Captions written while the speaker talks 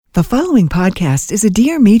The following podcast is a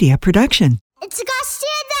Dear Media production. It's Garcia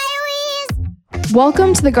Diaries!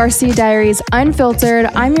 Welcome to the Garcia Diaries Unfiltered.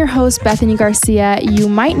 I'm your host, Bethany Garcia. You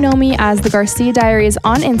might know me as the Garcia Diaries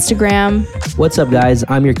on Instagram. What's up, guys?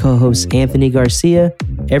 I'm your co-host, Anthony Garcia.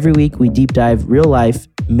 Every week, we deep dive real life,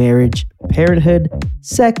 marriage, parenthood,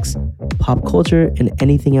 sex, pop culture, and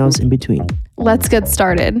anything else in between. Let's get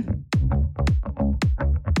started.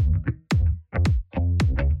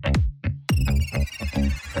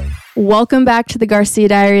 Welcome back to the Garcia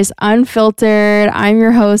Diaries Unfiltered. I'm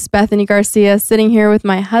your host, Bethany Garcia, sitting here with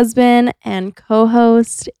my husband and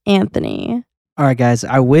co-host, Anthony. All right, guys.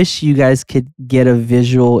 I wish you guys could get a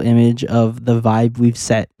visual image of the vibe we've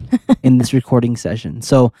set in this recording session.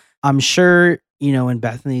 So I'm sure, in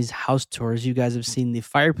Bethany's house tours, you guys have seen the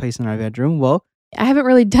fireplace in our bedroom. Well, I haven't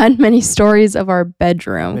really done many stories of our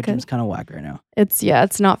bedroom. Bedroom's kind of whack right now.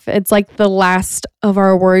 It's not. It's like the last of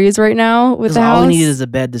our worries right now with the house. All we need is a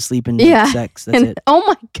bed to sleep in. Sex. That's it. Oh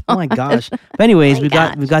my god. Oh my gosh. But anyways, we've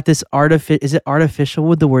got this Is it artificial? What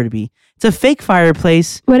would the word be? It's a fake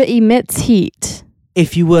fireplace. But it emits heat.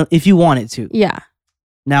 If you want it to. Yeah.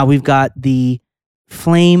 Now we've got the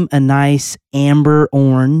flame, a nice amber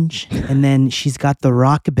orange, and then she's got the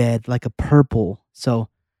rock bed like a purple. So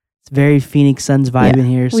it's very Phoenix Suns vibe in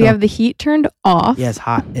here. So we have the heat turned off. Yeah,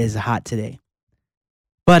 it's hot today.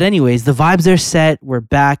 But anyways, the vibes are set. We're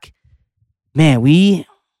back. Man,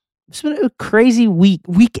 it's been a crazy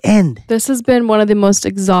weekend. This has been one of the most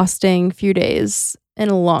exhausting few days in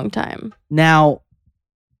a long time. Now,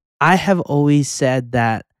 I have always said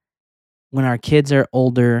that when our kids are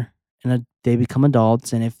older and they become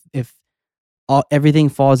adults, and if everything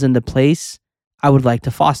falls into place, I would like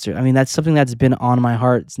to foster. I mean, that's something that's been on my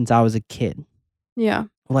heart since I was a kid. Yeah.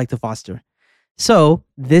 I like to foster. So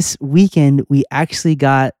this weekend, we actually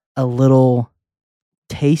got a little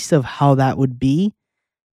taste of how that would be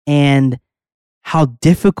and how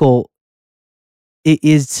difficult it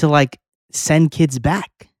is to send kids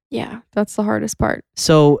back. Yeah, that's the hardest part.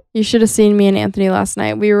 So you should have seen me and Anthony last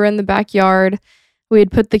night. We were in the backyard. We had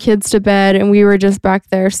put the kids to bed and we were just back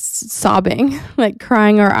there sobbing,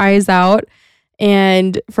 crying our eyes out.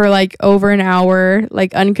 And for over an hour,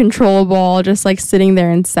 uncontrollable, just sitting there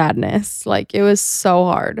in sadness. It was so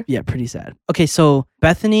hard. Yeah, pretty sad. Okay, so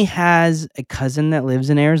Bethany has a cousin that lives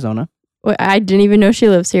in Arizona. I didn't even know she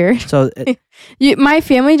lives here. So my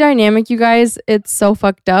family dynamic, you guys, it's so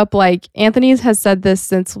fucked up. Anthony has said this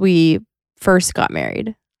since we first got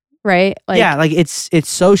married, right? It's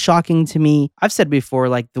so shocking to me. I've said before,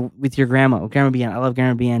 with your Grandma Bian. I love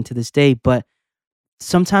Grandma Bian to this day, but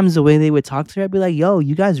sometimes the way they would talk to her, I'd be like, yo,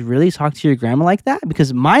 you guys really talk to your grandma like that?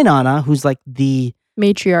 Because my Nana, who's the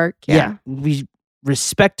matriarch, yeah, we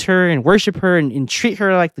respect her and worship her and treat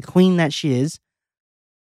her like the queen that she is.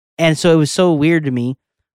 And so it was so weird to me.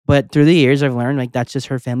 But through the years, I've learned that's just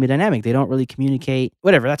her family dynamic. They don't really communicate,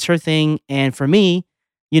 whatever. That's her thing. And for me,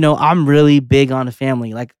 I'm really big on a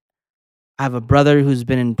family. I have a brother who's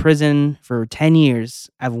been in prison for 10 years.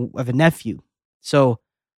 I have a nephew. So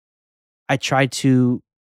I try to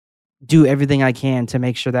do everything I can to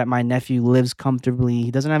make sure that my nephew lives comfortably.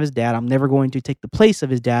 He doesn't have his dad. I'm never going to take the place of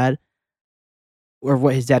his dad or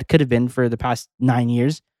what his dad could have been for the past 9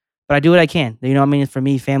 years. But I do what I can. For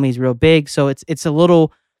me, family is real big. So it's a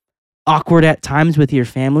little awkward at times with your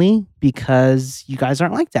family because you guys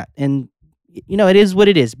aren't like that. And, it is what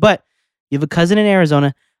it is. But you have a cousin in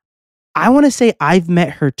Arizona. I want to say I've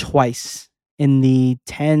met her twice in the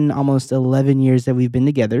 10, almost 11 years that we've been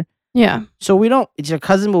together. Yeah. So it's your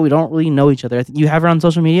cousin, but we don't really know each other. You have her on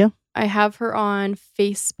social media? I have her on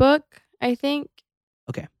Facebook, I think.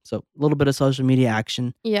 Okay. So a little bit of social media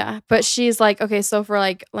action. Yeah. But she's okay, so for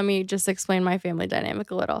let me just explain my family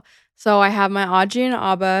dynamic a little. So I have my Audrey and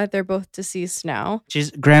Abba. They're both deceased now. She's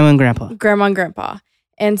grandma and grandpa. Grandma and grandpa.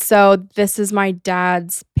 And so this is my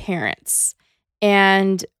dad's parents.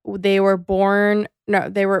 And they were born... No,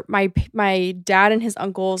 they were my dad and his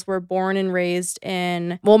uncles were born and raised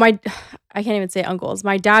in, I can't even say uncles.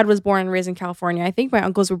 My dad was born and raised in California. I think my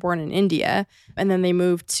uncles were born in India and then they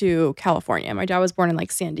moved to California. My dad was born in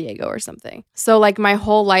San Diego or something. So my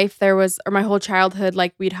whole life my whole childhood,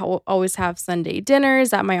 we'd always have Sunday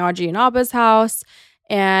dinners at my Audrey and Abba's house,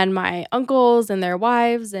 and my uncles and their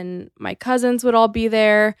wives and my cousins would all be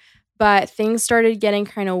there. But things started getting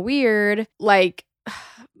kind of weird.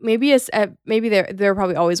 Maybe they're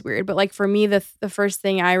probably always weird, but for me, the first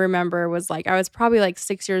thing I remember was I was probably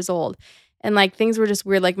 6 years old, and things were just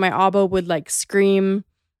weird. My Abba would scream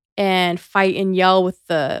and fight and yell with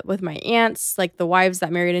my aunts, the wives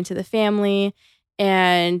that married into the family,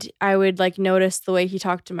 and I would notice the way he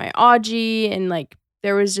talked to my Audrey and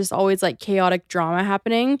there was just always like chaotic drama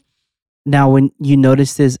happening. Now, when you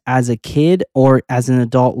noticed this as a kid or as an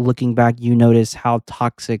adult looking back, you notice how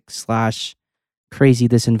toxic / crazy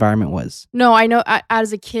this environment was. No, I know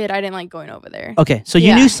as a kid, I didn't like going over there. Okay, so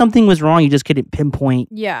you knew something was wrong. You just couldn't pinpoint.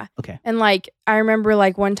 Yeah. Okay. And like, I remember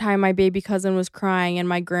like one time my baby cousin was crying and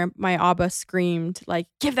my Abba screamed like,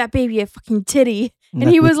 give that baby a fucking titty. And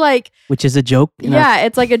he was like, which is a joke. Yeah,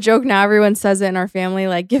 it's like a joke now. Everyone says it in our family,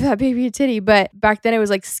 like, give that baby a titty. But back then it was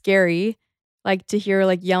like scary, like to hear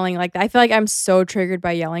like yelling like that. I feel like I'm so triggered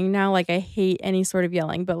by yelling now. Like I hate any sort of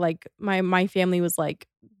yelling, but like my family was like,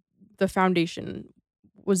 the foundation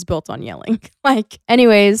was built on yelling. Like,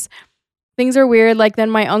 anyways, things are weird. Like then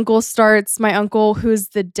my uncle, who's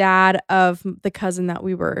the dad of the cousin that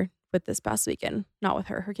we were with this past weekend, not with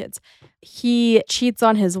her kids. He cheats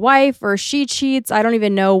on his wife, or she cheats. I don't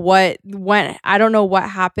even know I don't know what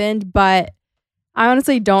happened, but I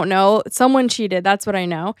honestly don't know. Someone cheated. That's what I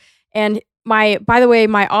know. And by the way,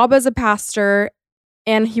 my Abba's a pastor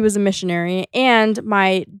and he was a missionary, and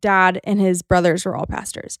my dad and his brothers were all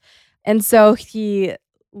pastors. And so he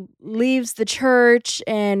leaves the church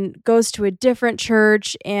and goes to a different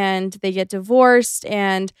church, and they get divorced.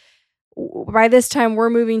 And by this time, we're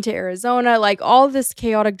moving to Arizona. Like all this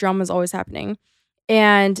chaotic drama is always happening.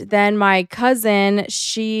 And then my cousin,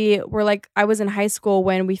 I was in high school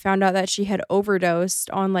when we found out that she had overdosed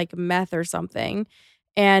on like meth or something.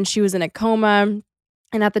 And she was in a coma.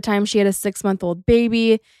 And at the time, she had a 6-month-old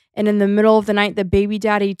baby. And in the middle of the night, the baby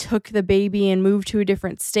daddy took the baby and moved to a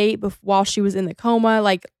different state while she was in the coma.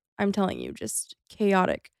 Like, I'm telling you, just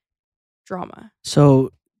chaotic drama.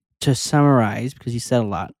 So to summarize, because you said a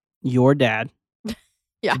lot, your dad,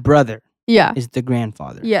 yeah, brother, yeah, is the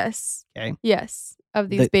grandfather. Yes. Okay. Yes. Of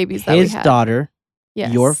these babies that we had. His daughter,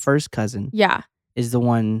 yes, your first cousin, yeah, is the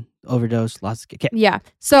one overdosed, lost. Okay. Yeah.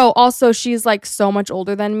 So also, she's like so much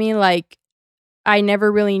older than me. Like, I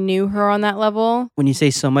never really knew her on that level. When you say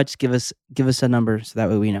so much, give us a number so that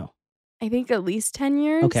way we know. I think at least 10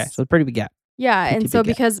 years. Okay, so a pretty big gap. Yeah, and so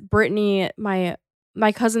because Brittany, my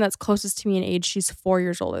cousin that's closest to me in age, she's 4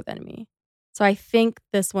 years older than me. So I think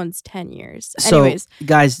this one's 10 years. Anyways, so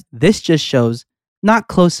guys, this just shows not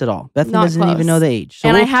close at all. Bethany doesn't even know the age. So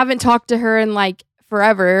and I haven't talked to her in like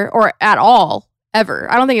forever or at all,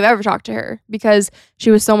 ever. I don't think I've ever talked to her because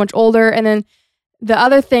she was so much older. And then the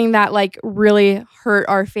other thing that like really hurt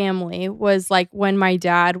our family was like when my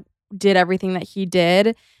dad did everything that he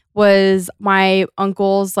did was my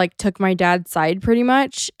uncles like took my dad's side pretty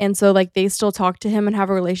much. And so like they still talk to him and have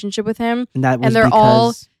a relationship with him. And that was and they're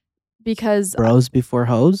all because bros before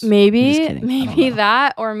hoes? Maybe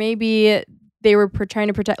that, or maybe they were trying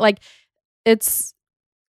to protect, like it's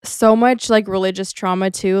so much like religious trauma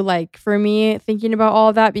too, like for me thinking about all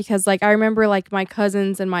of that, because like I remember like my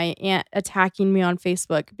cousins and my aunt attacking me on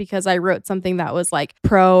Facebook because I wrote something that was like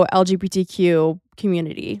pro LGBTQ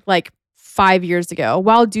community like 5 years ago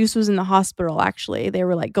while Deuce was in the hospital. Actually, they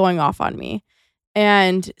were like going off on me.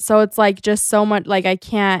 And so it's like just so much like I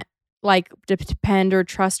can't like depend or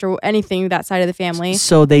trust or anything that side of the family.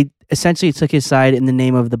 So they essentially took his side in the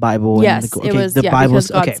name of the Bible. Yes, and it was the Bible's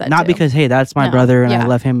okay, not because hey, that's my brother and I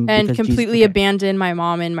love him, and completely abandoned my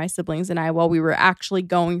mom and my siblings and I while we were actually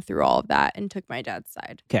going through all of that and took my dad's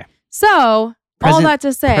side. Okay, so all that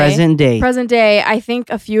to say, present day, I think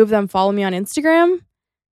a few of them follow me on Instagram.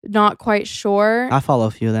 Not quite sure. I follow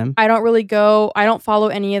a few of them. I don't follow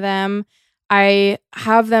any of them. I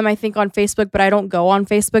have them, I think, on Facebook, but I don't go on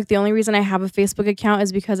Facebook. The only reason I have a Facebook account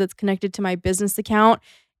is because it's connected to my business account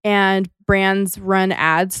and brands run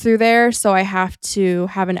ads through there. So I have to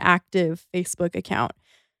have an active Facebook account.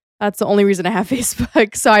 That's the only reason I have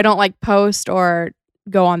Facebook. So I don't like post or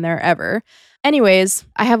go on there ever. Anyways,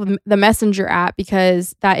 I have the Messenger app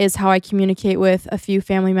because that is how I communicate with a few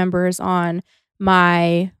family members on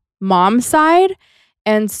my mom's side.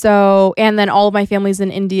 And then all of my family's in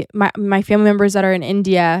India. My family members that are in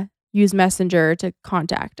India use Messenger to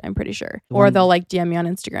contact, I'm pretty sure. Or they'll like DM me on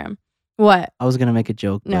Instagram. What? I was going to make a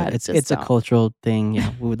joke, but it's a cultural thing.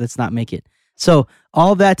 Yeah, let's not make it. So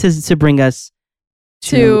all that to bring us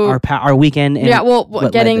to our weekend.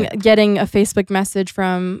 And getting a Facebook message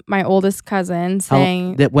from my oldest cousin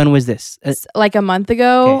saying that. When was this? Like a month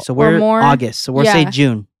ago. Okay, so we're or more. August. So we're say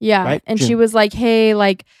June. Yeah, right? And June. she was like, "Hey,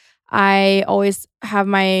 like I always have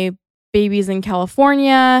my babies in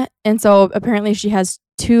California," and so apparently she has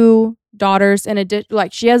 2 daughters in addition.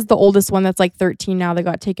 Like she has the oldest one that's like 13 now that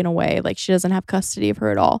got taken away. Like she doesn't have custody of her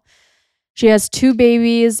at all. She has 2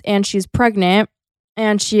 babies and she's pregnant.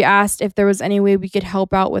 And she asked if there was any way we could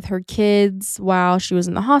help out with her kids while she was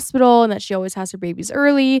in the hospital and that she always has her babies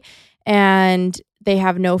early. and they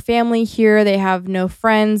have no family here. They have no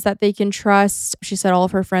friends that they can trust. She said all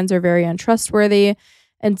of her friends are very untrustworthy.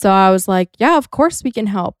 And so I was like, yeah, of course we can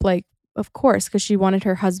help. Like, of course, because she wanted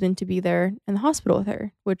her husband to be there in the hospital with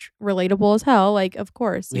her, which relatable as hell. Like, of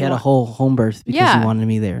course. We had a whole home birth because you wanted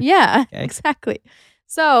me there. Yeah, okay. Exactly.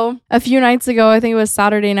 So a few nights ago, I think it was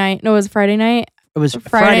Saturday night. No, it was Friday night. It was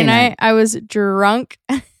Friday night. I was drunk.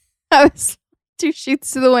 I was 2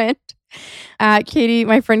 sheets to the wind at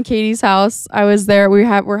my friend Katie's house. I was there.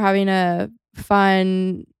 We're having a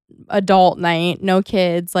fun adult night, no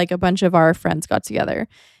kids, like a bunch of our friends got together.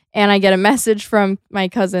 And I get a message from my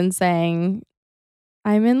cousin saying,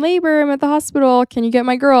 I'm in labor. I'm at the hospital. Can you get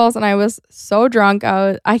my girls? And I was so drunk.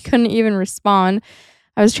 I couldn't even respond.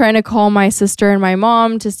 I was trying to call my sister and my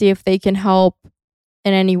mom to see if they can help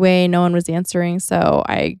in any way. No one was answering. So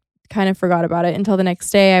I kind of forgot about it until the next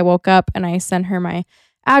day. I woke up and I sent her my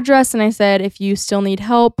address and I said, if you still need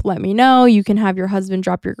help, let me know. You can have your husband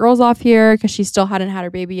drop your girls off here, because she still hadn't had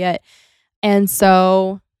her baby yet. And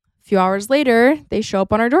so a few hours later, they show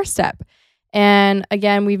up on our doorstep. And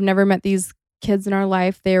again, we've never met these kids in our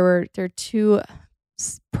life. They're 2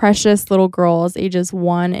 precious little girls, ages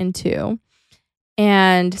 1 and 2.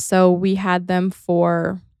 And so we had them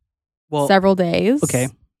for several days. Okay.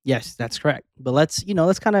 Yes, that's correct. But let's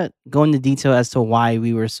kind of go into detail as to why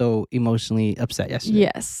we were so emotionally upset yesterday.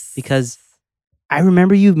 Yes. Because I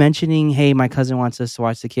remember you mentioning, hey, my cousin wants us to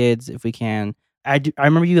watch the kids if we can. I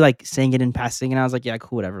remember you like saying it in passing, and I was like, yeah,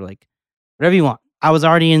 cool, whatever. Like, whatever you want. I was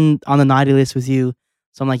already on the naughty list with you.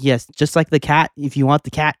 So I'm like, yes, just like the cat, if you want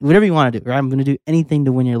the cat, whatever you want to do, right? I'm going to do anything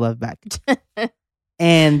to win your love back.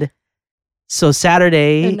 And so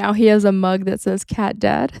Saturday. And now he has a mug that says Cat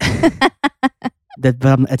Dad. But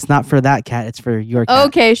it's not for that cat. It's for your cat.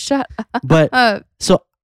 Okay, shut up. But so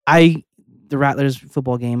the Rattlers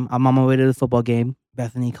football game. I'm on my way to the football game.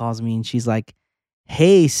 Bethany calls me and she's like,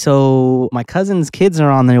 hey, so my cousin's kids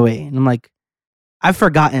are on their way. And I'm like, I've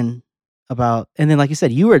forgotten about. And then like you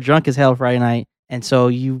said, you were drunk as hell Friday night. And so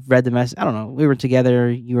you read the message. I don't know. We were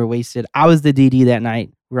together. You were wasted. I was the DD that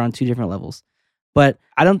night. We were on 2 different levels. But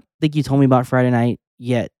I don't think you told me about Friday night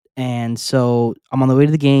yet. And so I'm on the way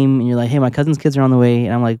to the game and you're like, hey, my cousin's kids are on the way.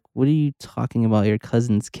 And I'm like, what are you talking about? Your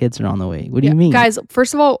cousin's kids are on the way. What do you mean? Guys,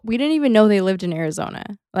 first of all, we didn't even know they lived in Arizona,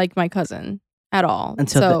 like my cousin, at all.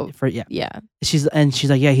 Until yeah. She's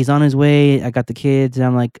like, yeah, he's on his way. I got the kids. And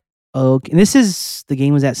I'm like, okay. And the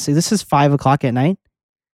game was at 6. This is 5 o'clock at night,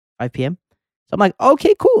 5 p.m. So I'm like,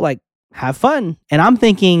 okay, cool. Like, have fun. And I'm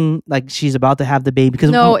thinking like she's about to have the baby. Because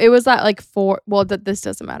no, it was at like 4. Well, this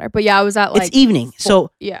doesn't matter. But yeah, I was at like. It's evening. 4.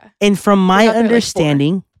 So yeah. And from my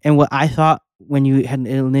understanding and what I thought when you had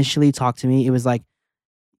initially talked to me, it was like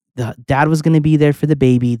the dad was going to be there for the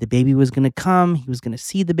baby. The baby was going to come. He was going to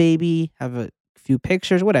see the baby, have a few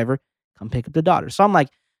pictures, whatever. Come pick up the daughter. So I'm like,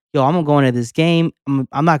 yo, I'm going to this game.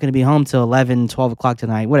 I'm not going to be home till 11, 12 o'clock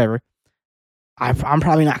tonight, whatever. I'm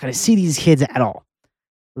probably not going to see these kids at all.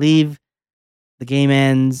 Leave. The game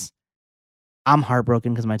ends. I'm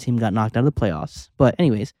heartbroken because my team got knocked out of the playoffs. But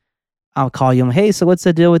anyways, I'll call you. I'm like, hey, so what's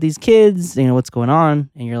the deal with these kids? You know, what's going on?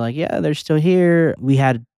 And you're like, yeah, they're still here. We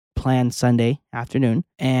had planned Sunday afternoon.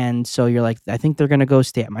 And so you're like, I think they're going to go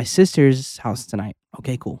stay at my sister's house tonight.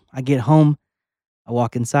 Okay, cool. I get home. I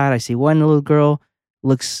walk inside. I see one little girl.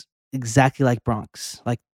 Looks exactly like Bronx.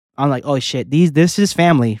 Like, I'm like, oh shit, this is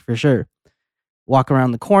family for sure. Walk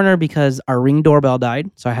around the corner because our Ring doorbell died.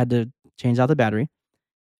 So I had to change out the battery.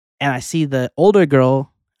 And I see the older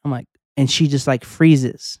girl. I'm like, and she just like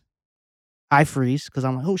freezes. I freeze because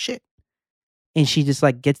I'm like, oh shit. And she just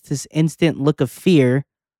like gets this instant look of fear.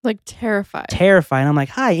 Like terrified. I'm like,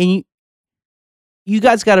 hi. And you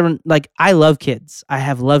guys got to, like, I love kids. I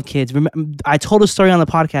have loved kids. I told a story on the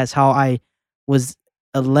podcast how I was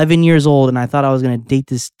 11 years old and I thought I was going to date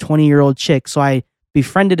this 20-year-old chick. So I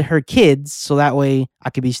befriended her kids so that way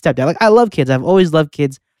I could be stepdad. Like, I love kids. I've always loved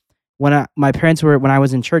kids. When I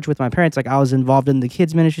was in church with my parents, like I was involved in the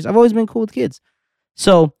kids ministries. I've always been cool with kids.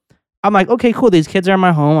 So I'm like, okay, cool. These kids are in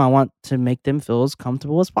my home. I want to make them feel as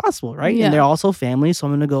comfortable as possible, right? Yeah. And they're also family, so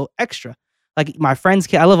I'm gonna go extra. Like my friends'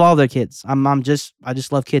 kids, I love all their kids. I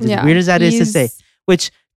just love kids. As weird as that is to say, which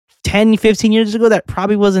 10, 15 years ago, that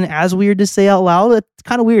probably wasn't as weird to say out loud. It's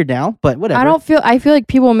kind of weird now, but whatever. I feel like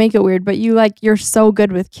people make it weird, but you're so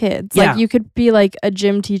good with kids. Yeah. Like you could be like a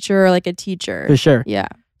gym teacher or like a teacher. For sure. Yeah.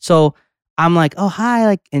 So I'm like, oh, hi.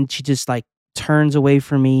 Like, and she just like turns away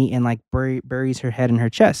from me and like buries her head in her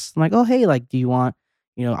chest. I'm like, oh, hey, like, do you want,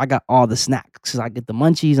 I got all the snacks because I get the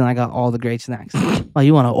munchies and I got all the great snacks. Like,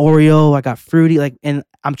 you want an Oreo? I got fruity. Like, and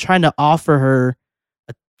I'm trying to offer her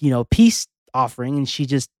a, peace offering and she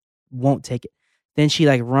just won't take it. Then she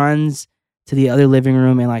like runs to the other living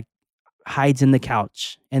room and like hides in the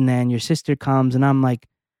couch. And then your sister comes and I'm like,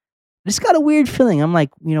 I just got a weird feeling. I'm like,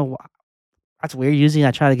 that's weird. Usually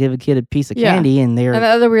I try to give a kid a piece of candy and they're... And the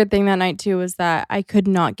other weird thing that night too was that I could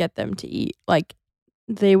not get them to eat. Like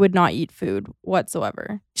they would not eat food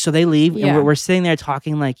whatsoever. So they leave and we're sitting there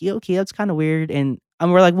talking like, yeah, okay, that's kind of weird. And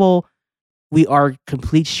we're like, well, we are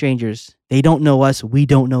complete strangers. They don't know us. We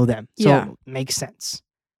don't know them. So it makes sense.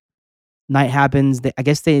 Night happens. I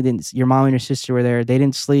guess they didn't. Your mom and your sister were there. They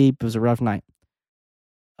didn't sleep. It was a rough night.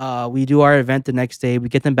 We do our event the next day. We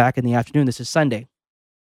get them back in the afternoon. This is Sunday.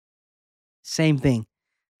 Same thing.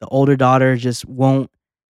 The older daughter just won't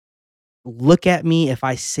look at me if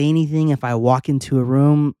I say anything. If I walk into a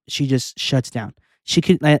room, she just shuts down. She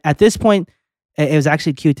could. At this point, it was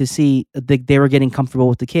actually cute to see they were getting comfortable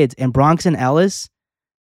with the kids. And Bronx and Ellis,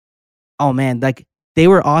 oh man, like they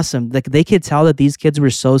were awesome. Like they could tell that these kids were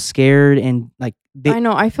so scared and like I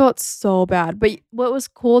know, I felt so bad. But what was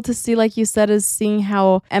cool to see, like you said, is seeing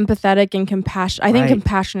how empathetic and compassionate. I think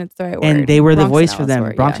compassionate's the right word. And they were the Bronx voice for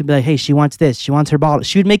them. Bronx would be like, hey, she wants this. She wants her bottle.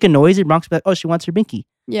 She would make a noise and Bronx would be like, oh, she wants her binky.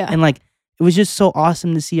 Yeah. And like, it was just so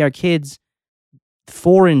awesome to see our kids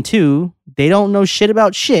 4 and 2. They don't know shit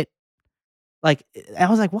about shit. Like, I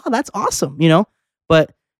was like, wow, that's awesome,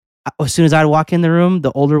 But as soon as I'd walk in the room,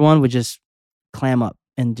 the older one would just clam up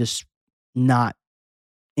and just not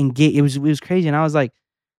engage. It was crazy. And I was like,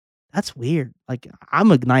 that's weird. Like,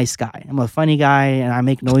 I'm a nice guy. I'm a funny guy and I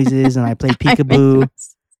make noises and I play peekaboo.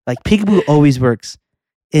 Like, peekaboo always works.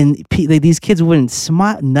 And these kids wouldn't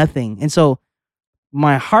smile, nothing. And so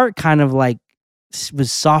my heart kind of like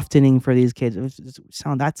was softening for these kids.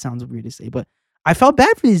 That sounds weird to say, but I felt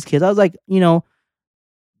bad for these kids. I was like,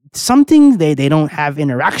 some things they don't have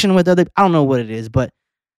interaction with other. I don't know what it is, but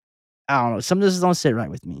I don't know. Some of this don't sit right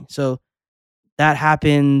with me. So that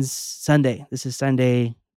happens Sunday. This is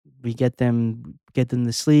Sunday. We get them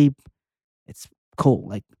to sleep. It's cool.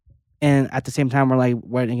 Like, and at the same time, we're like,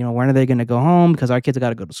 when are they going to go home? Because our kids got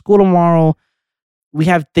to go to school tomorrow. We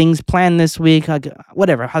have things planned this week. Like,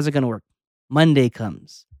 whatever. How's it going to work? Monday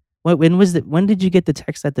comes. When did you get the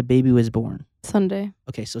text that the baby was born? Sunday.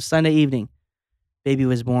 Okay, so Sunday evening, baby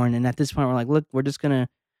was born. And at this point, we're like, look, we're just going to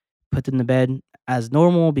put them to bed as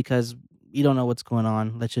normal because we don't know what's going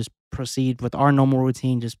on. Let's just proceed with our normal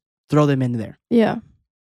routine. Just throw them in there. Yeah.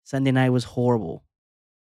 Sunday night was horrible.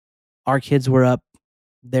 Our kids were up.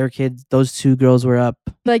 Their kids, those 2 girls were up.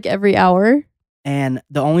 Like every hour. And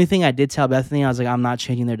the only thing I did tell Bethany, I was like, I'm not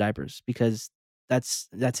changing their diapers because that's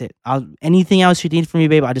it. Anything else you need from me,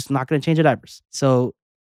 babe, I'm just not going to change the diapers. So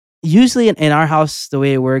usually in our house, the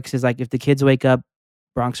way it works is like if the kids wake up,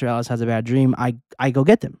 Bronx or Alice has a bad dream, I go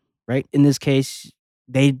get them, right? In this case,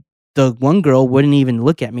 the one girl wouldn't even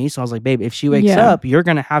look at me. So I was like, babe, if she wakes up, you're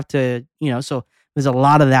going to have to, so there's a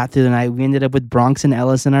lot of that through the night. We ended up with Bronx and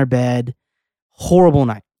Ellis in our bed. Horrible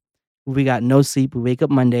night. We got no sleep. We wake up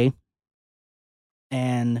Monday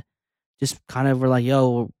and just kind of were like,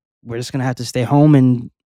 yo, we're just going to have to stay home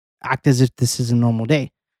and act as if this is a normal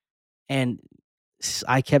day. And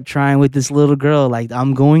I kept trying with this little girl, like,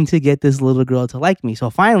 I'm going to get this little girl to like me. So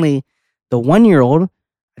finally, the 1-year-old,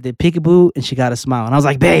 I did peekaboo and she got a smile. And I was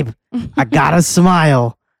like, babe, I got to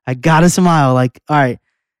smile. I got to smile. Like, all right.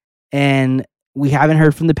 And we haven't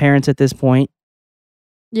heard from the parents at this point.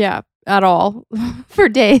 Yeah, at all. For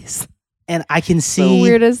days. And I can see the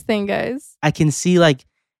weirdest thing, guys. I can see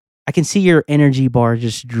your energy bar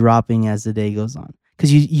just dropping as the day goes on.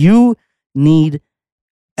 Because you need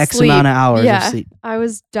X amount of hours of sleep. I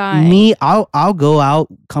was dying. Me, I'll go out,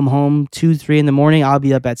 come home 2, 3 in the morning. I'll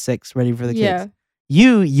be up at 6 ready for the kids.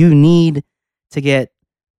 You need to get...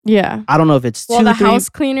 Yeah. I don't know if it's 2, 3... Well, the house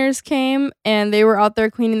cleaners came and they were out there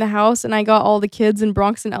cleaning the house and I got all the kids in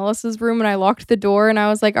Bronx and Ellis's room and I locked the door and I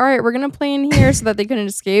was like, all right, we're going to play in here so that they couldn't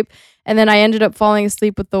escape. And then I ended up falling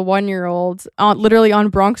asleep with the 1-year-old literally on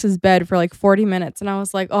Bronx's bed for like 40 minutes. And I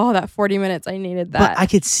was like, oh, that 40 minutes, I needed that. But I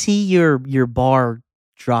could see your bar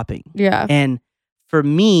dropping. Yeah. And for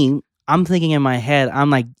me, I'm thinking in my head, I'm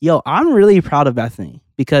like, yo, I'm really proud of Bethany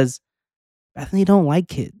because Bethany don't like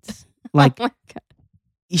kids. Like, oh my God.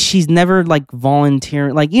 She's never like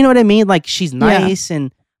volunteering, like, you know what I mean? Like, she's nice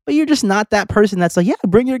but you're just not that person that's like, yeah,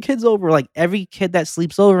 bring your kids over. Like, every kid that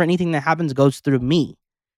sleeps over, anything that happens goes through me.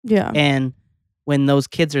 Yeah. And when those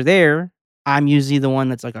kids are there, I'm usually the one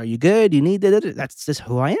that's like, are you good? You need that? That's just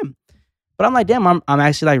who I am. But I'm like, damn, I'm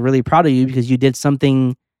actually like really proud of you because you did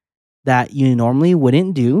something that you normally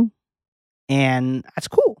wouldn't do. And that's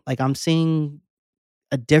cool. Like, I'm seeing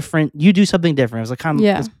you do something different. It was like kind of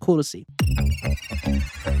it's cool to see.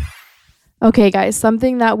 Okay, guys,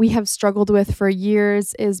 something that we have struggled with for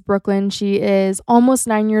years is Brooklyn. She is almost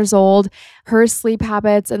 9 years old. Her sleep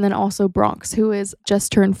habits, and then also Bronx, who is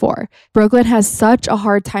just turned 4. Brooklyn has such a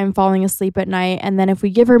hard time falling asleep at night. And then if we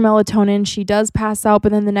give her melatonin, she does pass out.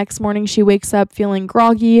 But then the next morning she wakes up feeling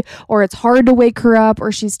groggy, or it's hard to wake her up,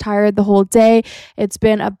 or she's tired the whole day. It's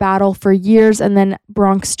been a battle for years. And then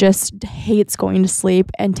Bronx just hates going to sleep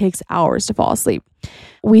and takes hours to fall asleep.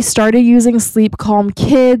 We started using Sleep Calm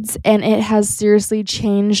Kids, and it has seriously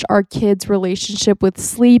changed our kids' relationship with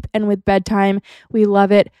sleep and with bedtime. We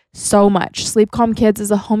love it so much. Sleep Calm Kids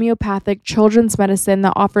is a homeopathic children's medicine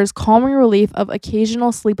that offers calming relief of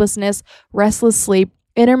occasional sleeplessness, restless sleep,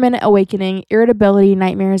 intermittent awakening, irritability,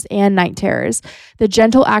 nightmares, and night terrors. The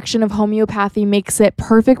gentle action of homeopathy makes it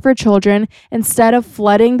perfect for children. Instead of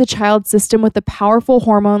flooding the child's system with a powerful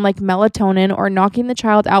hormone like melatonin or knocking the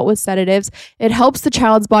child out with sedatives, it helps the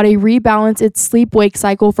child's body rebalance its sleep-wake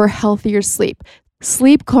cycle for healthier sleep.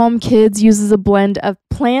 Sleep Calm Kids uses a blend of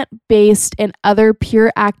plant-based and other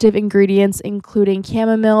pure active ingredients, including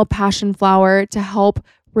chamomile, passion flower, to help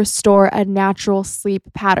restore a natural sleep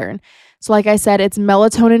pattern. So like I said, it's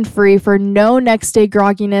melatonin free for no next day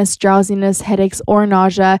grogginess, drowsiness, headaches, or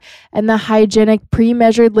nausea. And the hygienic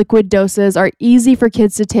pre-measured liquid doses are easy for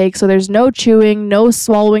kids to take. So there's no chewing, no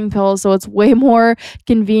swallowing pills. So it's way more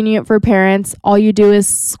convenient for parents. All you do is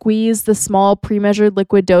squeeze the small pre-measured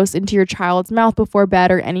liquid dose into your child's mouth before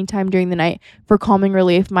bed or anytime during the night for calming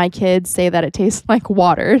relief. My kids say that it tastes like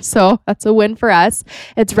water. So that's a win for us.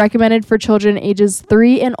 It's recommended for children ages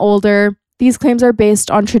 3 and older. These claims are based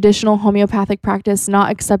on traditional homeopathic practice, not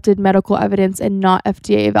accepted medical evidence, and not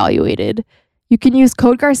FDA evaluated. You can use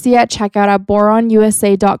code Garcia at checkout at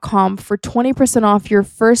boronusa.com for 20% off your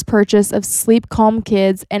first purchase of Sleep Calm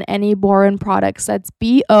Kids and any Boron products. That's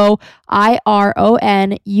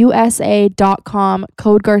BOIRONUSA.com,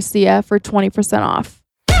 code Garcia for 20% off.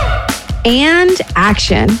 And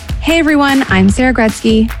action. Hey everyone, I'm Sarah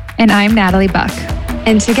Gretzky. And I'm Natalie Buck.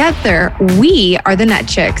 And together, we are the Net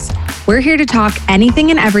Chicks. We're here to talk anything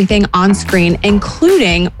and everything on screen,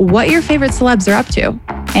 including what your favorite celebs are up to.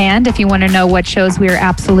 And if you want to know what shows we are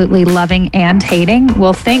absolutely loving and hating,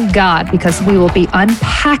 well, thank God, because we will be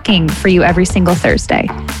unpacking for you every single Thursday.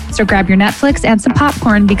 So grab your Netflix and some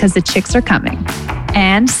popcorn because the chicks are coming.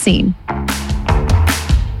 And scene.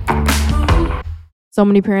 So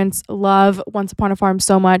many parents love Once Upon a Farm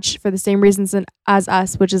so much for the same reasons as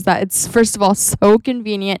us, which is that it's, first of all, so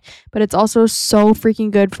convenient, but it's also so freaking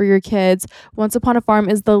good for your kids. Once Upon a Farm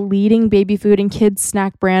is the leading baby food and kids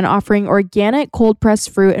snack brand, offering organic cold-pressed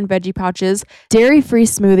fruit and veggie pouches, dairy-free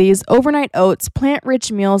smoothies, overnight oats,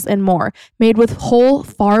 plant-rich meals, and more, made with whole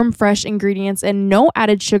farm-fresh ingredients and no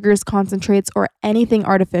added sugars, concentrates, or anything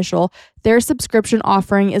artificial. Their subscription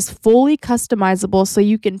offering is fully customizable, so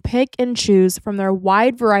you can pick and choose from their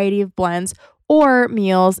wide variety of blends or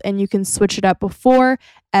meals, and you can switch it up before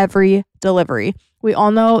every delivery. We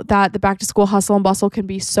all know that the back-to-school hustle and bustle can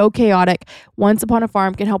be so chaotic. Once Upon a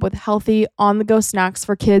Farm can help with healthy, on-the-go snacks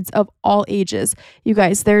for kids of all ages. You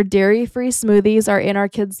guys, their dairy-free smoothies are in our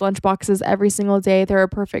kids' lunchboxes every single day. They're a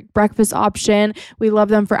perfect breakfast option. We love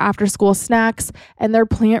them for after-school snacks. And their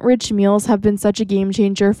plant-rich meals have been such a game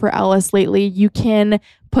changer for Ellis lately. You can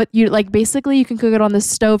basically you can cook it on the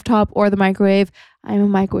stovetop or the microwave. I'm a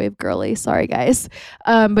microwave girly, sorry guys.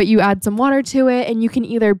 But you add some water to it and you can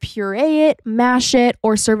either puree it, mash it,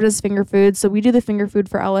 or serve it as finger food. So we do the finger food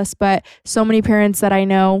for Ellis, but so many parents that I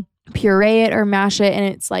know puree it or mash it, and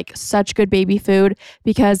it's like such good baby food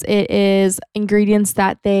because it is ingredients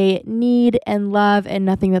that they need and love and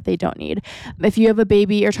nothing that they don't need. If you have a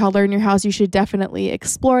baby or toddler in your house, you should definitely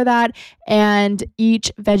explore that. And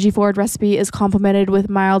each veggie forward recipe is complemented with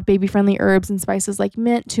mild baby friendly herbs and spices like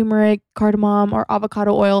mint, turmeric, cardamom, or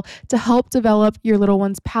avocado oil to help develop your little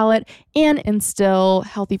one's palate and instill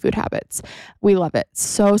healthy food habits. We love it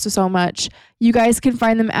so much. You guys can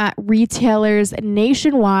find them at retailers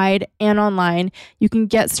nationwide and online. You can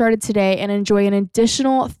get started today and enjoy an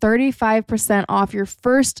additional 35% off your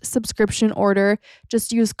first subscription order.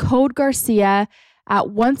 Just use code Garcia at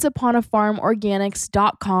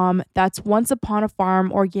onceuponafarmorganics.com. That's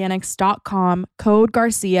onceuponafarmorganics.com, code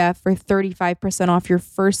Garcia for 35% off your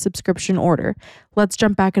first subscription order. Let's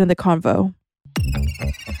jump back into the convo.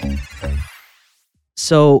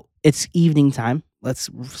 So it's evening time.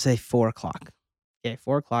 Let's say 4 o'clock. Okay,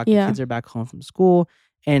 4 o'clock. Yeah. The kids are back home from school.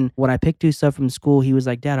 And when I picked Deuce up from school, he was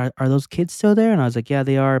like, Dad, are those kids still there? And I was like, yeah,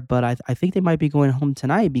 they are. But I think they might be going home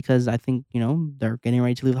tonight because I think, they're getting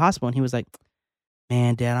ready to leave the hospital. And he was like,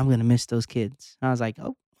 man, Dad, I'm going to miss those kids. And I was like,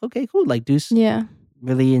 oh, okay, cool. Like Deuce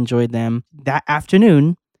really enjoyed them. That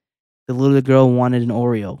afternoon, the little girl wanted an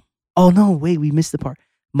Oreo. Oh no, wait, we missed the part.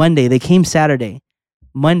 Monday, they came Saturday.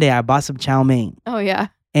 Monday, I bought some chow mein, Oh yeah.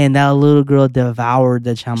 and that little girl devoured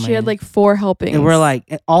the chow mein. She had like 4 helpings. and we're like,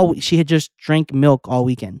 she had just drank milk all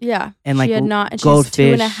weekend. yeah. and, like, she had not. And she's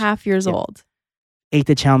goldfish. 2.5 years Yeah. old. Ate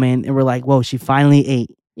the chow mein, and we're like, whoa, she finally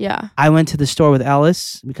ate. Yeah. I went to the store with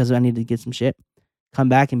Alice because I needed to get some shit. Come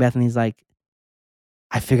back, and Bethany's like,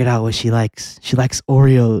 I figured out what she likes. She likes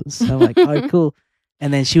Oreos. So I'm like, all right, cool.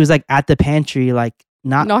 And then she was like at the pantry, like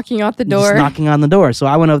not Knocking on the just door. knocking on the door. So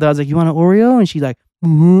I went over there. I was like, you want an Oreo? And she's like,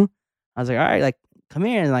 mm-hmm. I was like, all right, like, come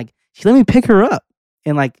here. And like, she let me pick her up.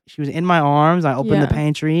 And like, she was in my arms. I opened the Yeah.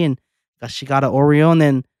 pantry and she got an Oreo. And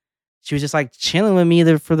then she was just like chilling with me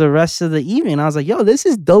for the rest of the evening. I was like, yo, this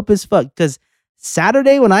is dope as fuck. Because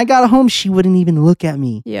Saturday when I got home, she wouldn't even look at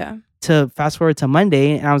me. Yeah. To fast forward to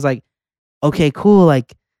Monday. And I was like, okay, cool.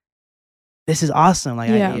 Like, this is awesome. Like,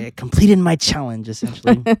 Yeah. I completed my challenge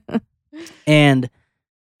essentially. And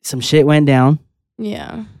some shit went down.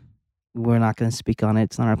 Yeah. We're not going to speak on it.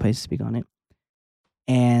 It's not our place to speak on it.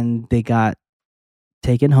 And they got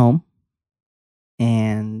taken home.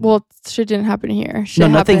 And Well, shit didn't happen here. Shit no,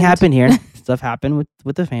 nothing happened here. Stuff happened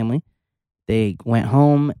with the family. They went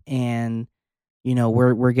home, and you know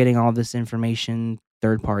we're getting all this information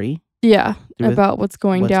third party, Yeah. With About what's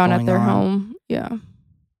going what's down going at their on. home. Yeah.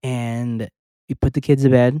 and we put the kids to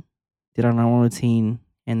bed, did our normal routine,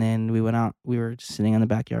 and then we went out. We were just sitting in the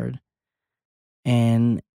backyard,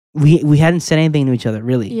 and we hadn't said anything to each other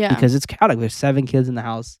really, Yeah. because it's chaotic. There's 7 kids in the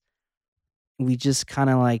house. We just kind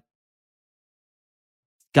of like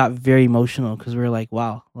got very emotional because we were like,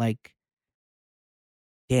 wow, like,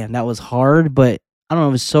 damn, that was hard, but I don't know,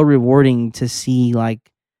 it was so rewarding to see like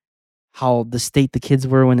how the state the kids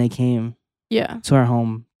were when they came Yeah. to our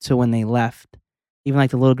home to when they left. Even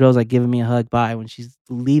like the little girl's like giving me a hug bye when she's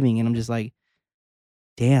leaving, and I'm just like,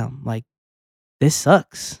 damn, like this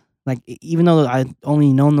sucks. Like even though I've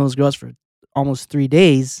only known those girls for almost 3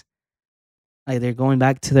 days, like they're going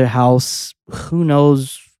back to their house. Who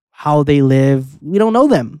knows how they live? We don't know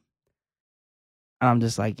them. And I'm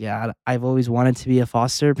just like, yeah, I've always wanted to be a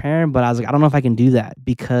foster parent, but I was like, I don't know if I can do that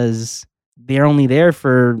because they're only there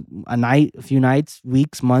for a night, a few nights,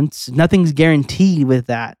 weeks, months. Nothing's guaranteed with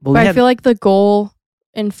that. But I feel like the goal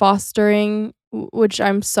in fostering, which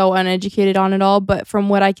I'm so uneducated on it all, but from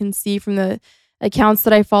what I can see from the accounts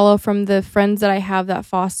that I follow, from the friends that I have that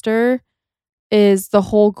foster, is the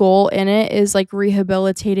whole goal in it is like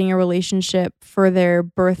rehabilitating a relationship for their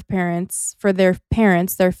birth parents, for their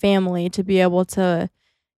parents, their family, to be able to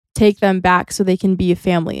take them back so they can be a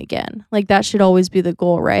family again. Like that should always be the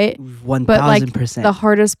goal, right? 1000%. But like the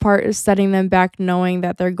hardest part is setting them back, knowing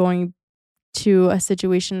that they're going to a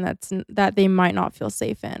situation that they might not feel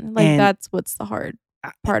safe in. Like And that's what's the hard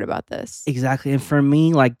part about this. Exactly. And for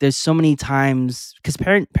me, like there's so many times because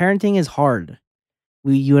parenting is hard.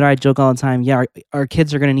 You and I joke all the time. Yeah, our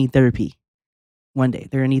kids are gonna need therapy one day.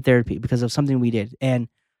 They're gonna need therapy because of something we did. And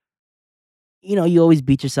you know, you always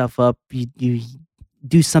beat yourself up. You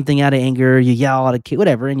do something out of anger. You yell at a kid,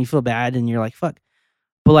 whatever, and you feel bad, and you're like, "Fuck."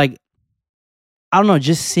 But like, I don't know.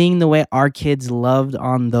 Just seeing the way our kids loved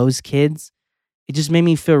on those kids, it just made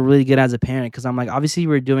me feel really good as a parent because I'm like, obviously,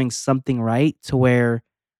 we're doing something right to where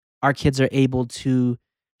our kids are able to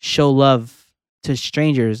show love to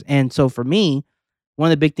strangers. And so for me, one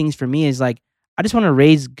of the big things for me is like, I just want to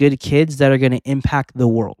raise good kids that are going to impact the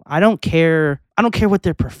world. I don't care what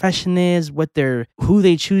their profession is, who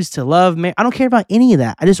they choose to love. I don't care about any of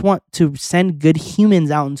that. I just want to send good humans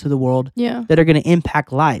out into the world that are going to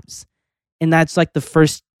impact lives. And that's like the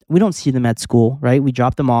first, we don't see them at school, right? We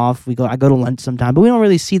drop them off. I go to lunch sometime, but we don't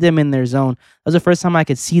really see them in their zone. That was the first time I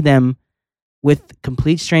could see them with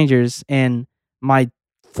complete strangers, and my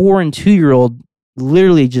 4 and 2-year-old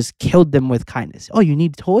literally just killed them with kindness. Oh, you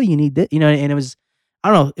need a toy? You need this? You know, and it was,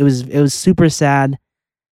 I don't know, it was super sad.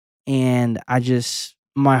 And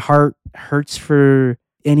my heart hurts for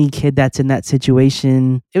any kid that's in that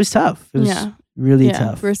situation. It was tough. It was really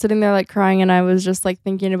tough. We were sitting there like crying, and I was just like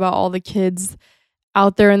thinking about all the kids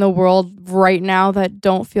out there in the world right now that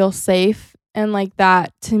don't feel safe. And like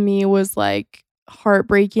that to me was like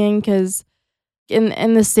heartbreaking because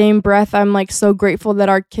in the same breath, I'm like so grateful that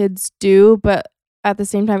our kids do, but at the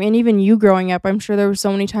same time, and even you growing up, I'm sure there were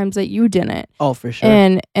so many times that you didn't. Oh, for sure.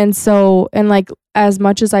 And so like as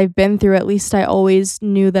much as I've been through, at least I always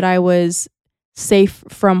knew that I was safe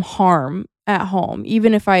from harm at home,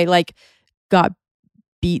 even if I like got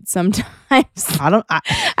beat sometimes. I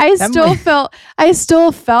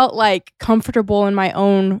still felt like comfortable in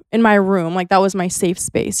my room. Like that was my safe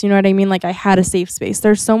space. You know what I mean? Like I had a safe space.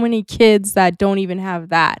 There's so many kids that don't even have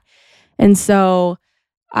that. And so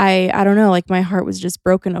I don't know, like my heart was just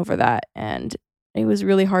broken over that. And it was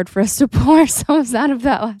really hard for us to pull ourselves out of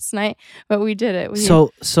that last night, but we did it.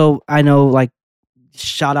 So I know, like,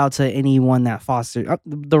 shout out to anyone that fostered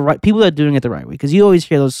the right people that are doing it the right way, because you always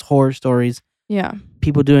hear those horror stories. Yeah,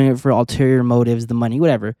 people doing it for ulterior motives, the money,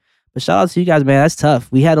 whatever. But shout out to you guys, man. That's tough.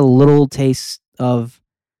 We had a little taste of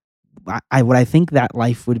what I think that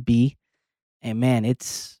life would be, and man, it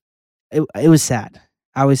was sad.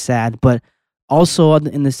 I was sad, but also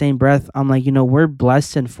in the same breath, I'm like, we're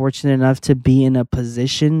blessed and fortunate enough to be in a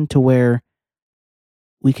position to where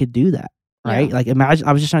we could do that, right? Yeah. Like, imagine.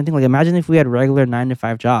 I was just trying to think, like, imagine if we had regular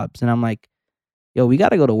 9-to-5 jobs, and I'm like, yo, we got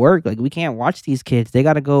to go to work. Like, we can't watch these kids. They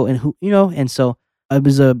got to go, and and so it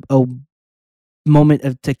was a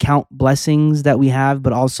moment to count blessings that we have,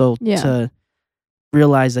 but also to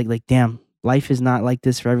realize, like, damn, life is not like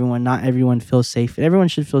this for everyone. Not everyone feels safe. Everyone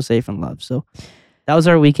should feel safe and loved. So that was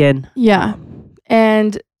our weekend. Yeah.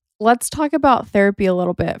 And let's talk about therapy a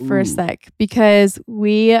little bit for a sec, because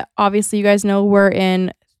we, obviously, you guys know,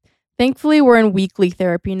 thankfully we're in weekly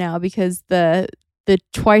therapy now, because the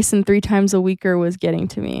twice and 3 times a weeker was getting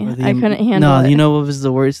to me. I couldn't handle it. No, you know what was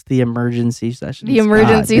the worst? The emergency sessions. The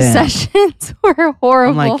emergency sessions were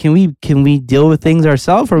horrible. I'm like, can we deal with things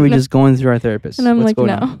ourselves, or are we just going through our therapist? And I'm like,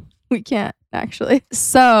 no, we can't actually.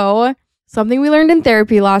 So something we learned in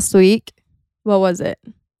therapy last week. What was it?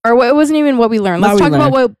 Or it wasn't even what we learned. Let's talk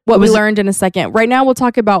about what we learned in a second. Right now, we'll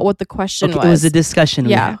talk about what the question was. It was a discussion.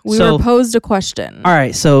 Yeah, we were posed a question. All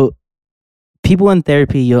right, so people in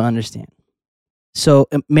therapy, you'll understand. So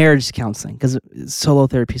marriage counseling, because solo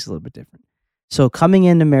therapy is a little bit different. So coming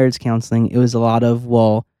into marriage counseling, it was a lot of,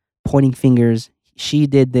 pointing fingers. She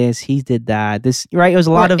did this, he did that. This, right? It was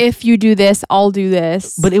a lot of, if you do this, I'll do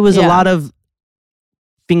this. But it was a lot of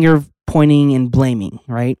finger pointing and blaming,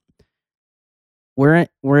 right?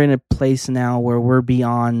 We're in a place now where we're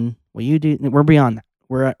beyond what you do. We're beyond that.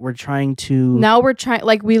 We're trying to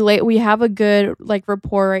we have a good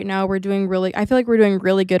rapport right now. I feel like we're doing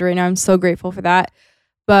really good right now. I'm so grateful for that.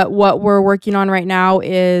 But what we're working on right now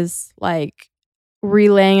is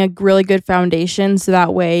relaying a really good foundation, so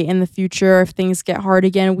that way in the future, if things get hard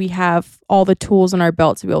again, we have all the tools in our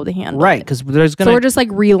belt to be able to handle right, it. because So we're just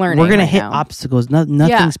relearning. We're gonna hit obstacles.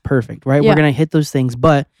 Nothing's perfect, right? Yeah. We're gonna hit those things,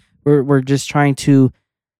 but we're just trying to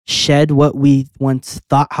shed what we once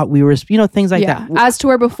thought, how we were, things like that. As to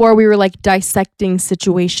where before we were dissecting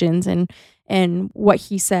situations and what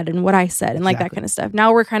he said and what I said and that kind of stuff.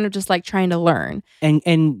 Now we're kind of just trying to learn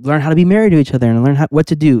and learn how to be married to each other and learn what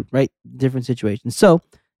to do, right? Different situations. So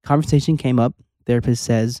conversation came up. Therapist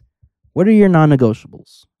says, "What are your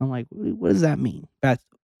non-negotiables?" I'm like, "What does that mean?"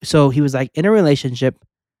 So he was like, "In a relationship,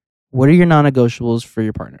 what are your non-negotiables for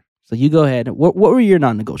your partner?" So you go ahead. What were your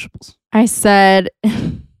non-negotiables? I said,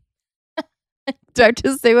 do I have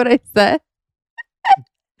to say what I said?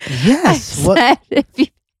 Yes. I said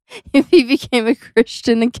if he became a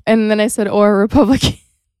Christian again, and then I said, or a Republican.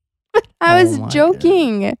 I was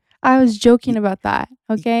joking. God. I was joking about that.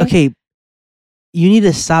 Okay. Okay. You need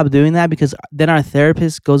to stop doing that, because then our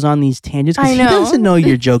therapist goes on these tangents because he doesn't know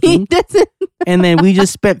you're joking. He doesn't. And then we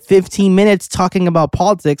just spent 15 minutes talking about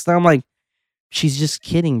politics. And I'm like, she's just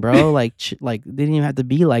kidding, bro. They didn't even have to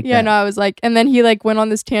be like that. Yeah, no, I was like, and then he went on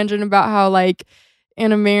this tangent about how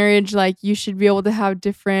in a marriage, you should be able to have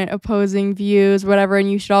different opposing views, whatever, and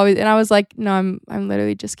you should always. And I was like, no, I'm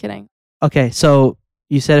literally just kidding. Okay, so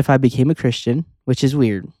you said if I became a Christian, which is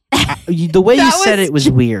weird. The way you said it was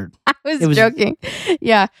weird. I was joking.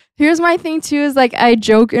 Yeah. Here's my thing too: is I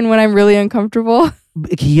joke and when I'm really uncomfortable.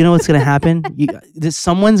 You know what's gonna happen?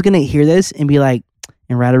 Someone's gonna hear this and be like,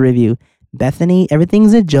 and write a review. Bethany,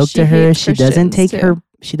 everything's a joke to her. She doesn't take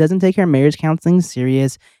her marriage counseling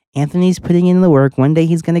serious. Anthony's putting in the work. One day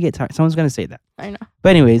he's gonna get tired. Someone's gonna say that. I know. But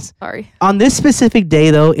anyways, sorry. On this specific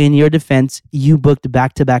day, though, in your defense, you booked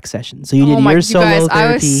back-to-back sessions. So you did your solo guys, therapy.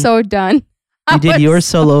 I was so done. You did your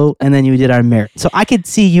solo, and then you did our marriage. So I could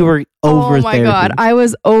see you were over therapy. Oh my God, I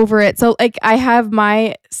was over it. So I have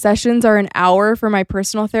my sessions are an hour for my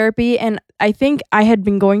personal therapy, and I think I had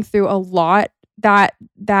been going through a lot. That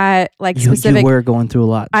specific. You were going through a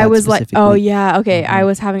lot. I was like, oh yeah, okay.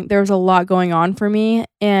 Mm-hmm. There was a lot going on for me,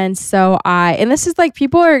 and so this is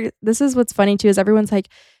this is what's funny too, is everyone's like,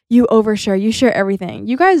 you overshare, you share everything.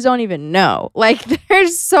 You guys don't even know.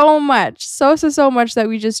 There's so much, so much that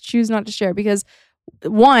we just choose not to share because,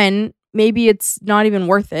 one, maybe it's not even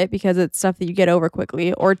worth it because it's stuff that you get over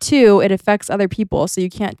quickly, or two, it affects other people, so you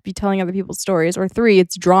can't be telling other people's stories, or three,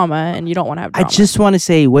 it's drama and you don't want to have drama. I just want to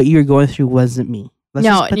say what you're going through wasn't me. Let's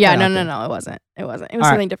just put that out there. No. It wasn't. It was All right.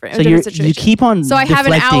 something different. It So was a different situation. you keep on. So I have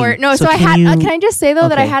an deflecting. hour. No, so I can had. you- Can I just say though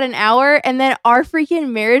that I Okay. had an hour, and then our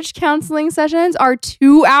freaking marriage counseling sessions are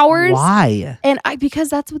 2 hours. Why? And because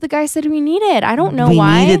that's what the guy said we needed. I don't know we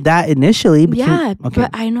why. We needed that initially. But Yeah, okay.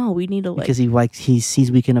 but I know we need to Because he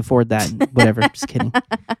sees we can afford that. And whatever. Just kidding.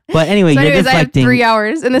 But anyway, So you're anyways, I had deflecting. 3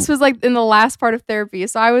 hours, and this was like in the last part of therapy.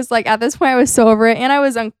 So I was like, at this point, I was so over it, and I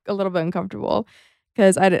was a little bit uncomfortable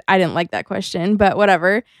because I didn't like that question, but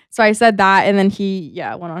whatever. So I said that, and then he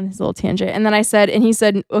went on his little tangent, and then I said, and he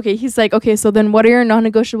said, okay, he's like, okay, so then what are your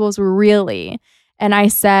non-negotiables really? And I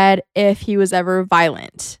said, if he was ever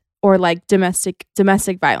violent or like domestic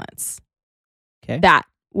violence, Okay. that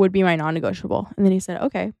would be my non-negotiable. And then he said,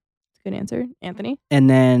 okay, good answer, Anthony. And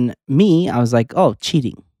then me, I was like, oh,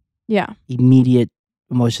 cheating. Yeah, Immediate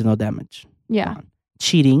emotional damage. yeah.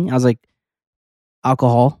 Cheating. I was like,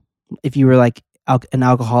 alcohol. If you were like an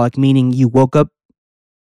alcoholic, meaning you woke up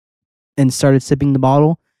and started sipping the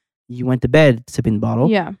bottle, you went to bed sipping the bottle.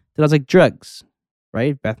 Yeah. Then I was like, drugs,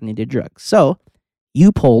 right? Bethany did drugs. So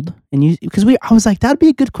you pulled, and I was like, that'd be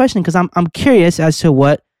a good question because I'm curious as to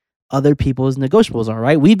what other people's negotiables are,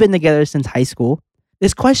 right? We've been together since high school.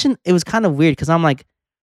 This question, it was kind of weird because I'm like,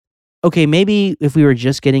 okay, maybe if we were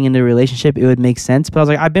just getting into a relationship, it would make sense. But I was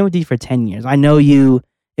like, I've been with you for 10 years. I know you.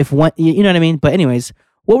 If one, you know what I mean? But anyways,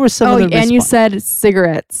 what were some of the and you said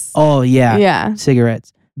cigarettes. Oh, yeah. Yeah.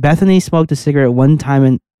 Cigarettes. Bethany smoked a cigarette one time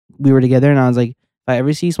and we were together, and I was like, if I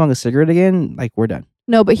ever see you smoke a cigarette again, like, we're done.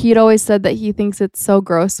 No, but he'd always said that he thinks it's so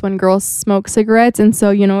gross when girls smoke cigarettes. And so,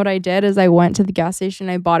 you know what I did is I went to the gas station,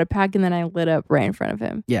 I bought a pack, and then I lit up right in front of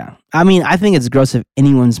him. Yeah. I mean, I think it's gross if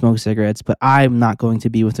anyone smokes cigarettes, but I'm not going to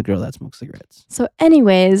be with a girl that smokes cigarettes. So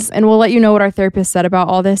anyways, and we'll let you know what our therapist said about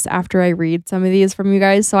all this after I read some of these from you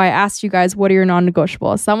guys. So I asked you guys, what are your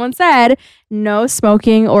non-negotiables? Someone said no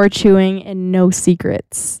smoking or chewing and no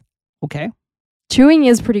secrets. Okay. Chewing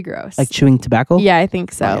is pretty gross. Like chewing tobacco? Yeah, I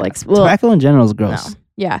think so. Oh, yeah. Like tobacco in general is gross. No.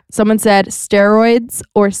 Yeah. Someone said steroids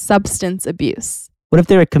or substance abuse. What if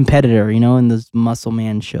they're a competitor, in those muscle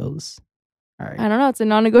man shows? All right. I don't know. It's a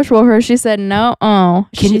non-negotiable for her. She said no. Oh.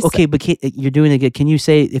 You're doing it good. Can you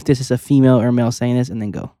say if this is a female or male saying this and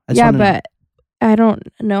then go? Yeah, but I don't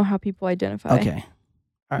know how people identify. Okay.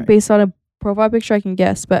 All right. Based on a profile picture, I can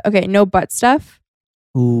guess. But okay, no butt stuff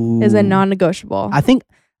is a non-negotiable. I think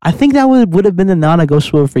that would have been a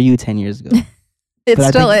non-negotiable for you 10 years ago. It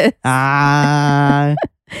still is.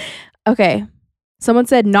 Okay. Someone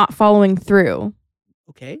said not following through.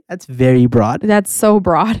 Okay. That's very broad. That's so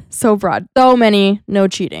broad. So broad. So many. No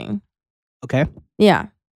cheating. Okay. Yeah.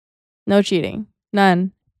 No cheating.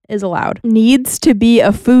 None is allowed. Needs to be a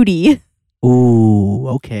foodie. Ooh,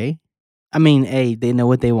 okay. I mean, hey, they know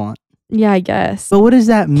what they want. Yeah, I guess. But what does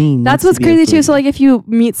that mean? That's what's crazy too. So like if you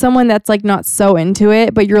meet someone that's like not so into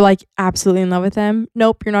it, but you're like absolutely in love with them.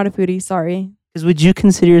 Nope, you're not a foodie. Sorry. Because would you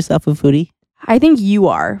consider yourself a foodie? I think you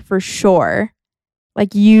are for sure.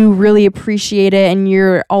 Like you really appreciate it and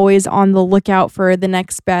you're always on the lookout for the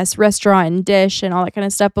next best restaurant and dish and all that kind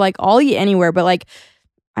of stuff. But like I'll eat anywhere, but like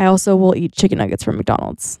I also will eat chicken nuggets from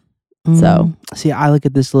McDonald's. So see, I look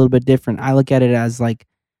at this a little bit different. I look at it as like,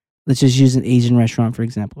 let's just use an Asian restaurant, for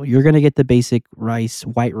example. You're going to get the basic rice,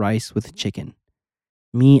 white rice with chicken.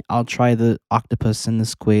 Me, I'll try the octopus and the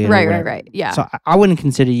squid. Right. Yeah. So I wouldn't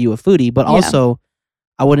consider you a foodie, but also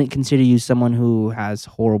I wouldn't consider you someone who has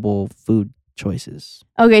horrible food choices.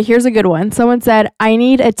 Okay, here's a good one. Someone said, I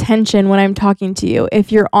need attention when I'm talking to you.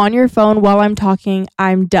 If you're on your phone while I'm talking,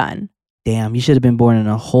 I'm done. Damn, you should have been born in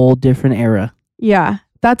a whole different era. Yeah,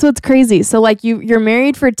 that's what's crazy. So like you're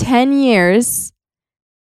married for 10 years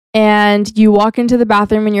and you walk into the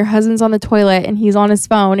bathroom and your husband's on the toilet and he's on his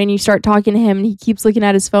phone and you start talking to him and he keeps looking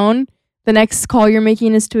at his phone. The next call you're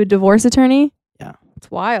making is to a divorce attorney. Yeah.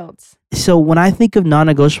 It's wild. So when I think of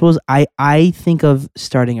non-negotiables, I think of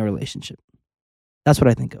starting a relationship. That's what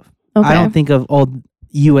I think of. Okay. I don't think of,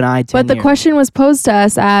 you and I 10 But the years. question was posed to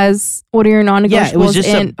us as, what are your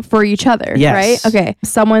non-negotiables for each other, Yes. right? Okay.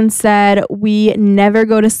 Someone said, we never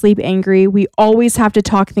go to sleep angry. We always have to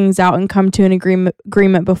talk things out and come to an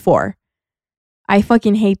agreement before. I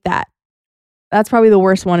fucking hate that. That's probably the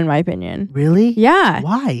worst one in my opinion. Really? Yeah.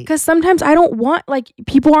 Why? Because sometimes I don't want, like,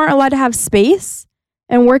 people aren't allowed to have space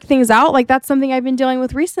and work things out. Like, that's something I've been dealing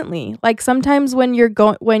with recently. Like, sometimes when you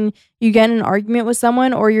get in an argument with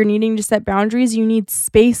someone or you're needing to set boundaries, you need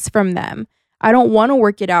space from them. I don't want to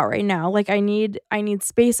work it out right now. Like, I need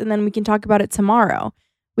space and then we can talk about it tomorrow.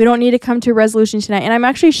 We don't need to come to a resolution tonight. And I'm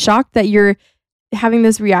actually shocked that you're having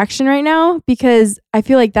this reaction right now because I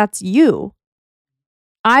feel like that's you.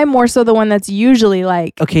 I'm more so the one that's usually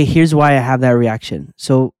like... Okay, here's why I have that reaction.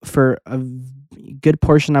 So for good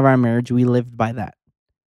portion of our marriage, we lived by that.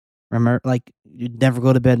 Remember, like, you'd never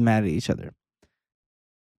go to bed mad at each other.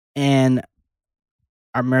 And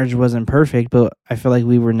our marriage wasn't perfect, but I feel like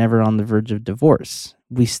we were never on the verge of divorce.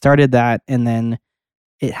 We started that, and then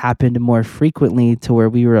it happened more frequently to where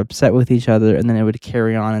we were upset with each other, and then it would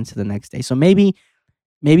carry on into the next day. So maybe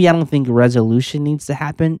I don't think resolution needs to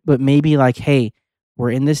happen, but maybe like, hey,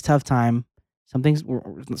 we're in this tough time.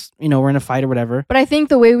 We're in a fight or whatever. But I think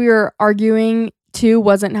the way we were arguing too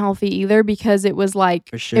wasn't healthy either, because it was like,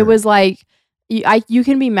 For sure. it was like, you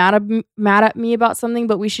can be mad at me about something,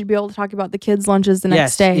 but we should be able to talk about the kids' lunches the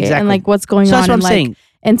next day exactly. and like what's going So on. that's what I'm and, like, saying.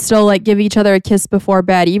 And still like give each other a kiss before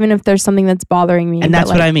bed, even if there's something that's bothering me. And that's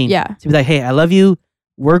like, what I mean. Yeah. To be like, hey, I love you.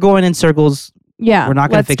 We're going in circles. Yeah. We're not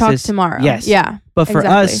going to fix talk this tomorrow. Yes. Yeah. But for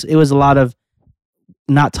exactly. us, it was a lot of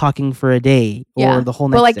not talking for a day or the whole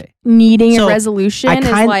next but like day. needing So, a resolution is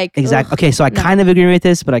like exactly. ugh, Okay, so I no. kind of agree with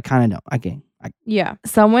this, but I kind of don't. Okay. Yeah.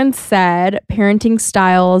 Someone said parenting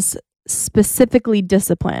styles, specifically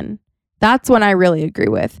discipline. That's one I really agree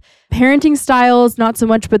with. Parenting styles, not so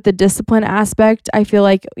much, but the discipline aspect, I feel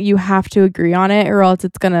like you have to agree on it, or else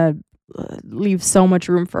it's going to leave so much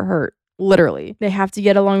room for hurt. Literally. They have to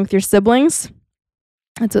get along with your siblings.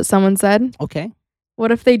 That's what someone said. Okay.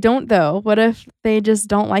 What if they don't, though? What if they just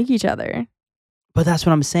don't like each other? But that's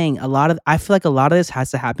what I'm saying. I feel like a lot of this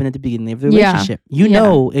has to happen at the beginning of the Yeah. relationship. You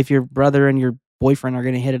know if your brother and your boyfriend are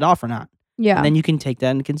going to hit it off or not. Yeah. And then you can take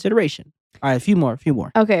that into consideration. All right, a few more.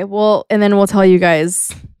 Okay, well, and then we'll tell you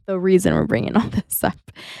guys the reason we're bringing all this up.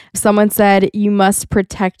 Someone said, you must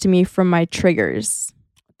protect me from my triggers.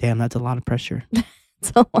 Damn, that's a lot of pressure.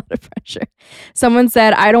 It's a lot of pressure. Someone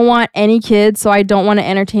said, I don't want any kids, so I don't want to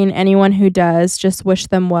entertain anyone who does. Just wish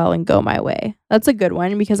them well and go my way. That's a good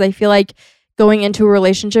one, because I feel like going into a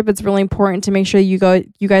relationship, it's really important to make sure you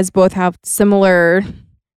guys both have similar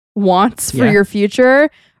wants for your future.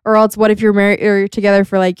 Or else what if you're married or you're together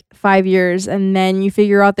for like 5 years and then you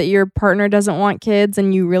figure out that your partner doesn't want kids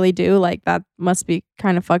and you really do? Like, that must be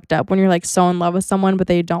kind of fucked up when you're like so in love with someone but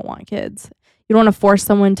they don't want kids. You don't want to force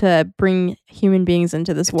someone to bring human beings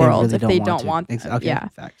into this world if they don't want them. Okay, yeah,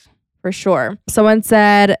 facts. for sure. Someone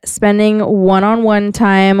said spending one-on-one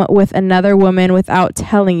time with another woman without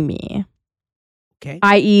telling me. Okay.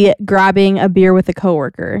 I.e. grabbing a beer with a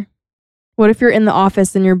coworker. What if you're in the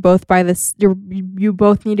office and you're both you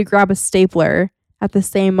both need to grab a stapler at the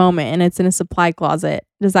same moment and it's in a supply closet?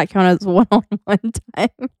 Does that count as one-on-one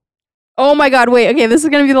time? Oh my God, wait. Okay, this is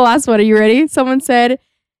going to be the last one. Are you ready? Someone said,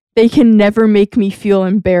 they can never make me feel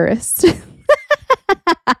embarrassed.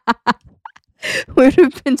 We would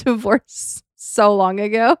have been divorced so long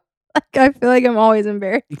ago. Like, I feel like I'm always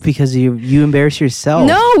embarrassed. Because you embarrass yourself.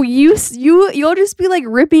 No, you'll just be like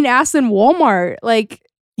ripping ass in Walmart. Like,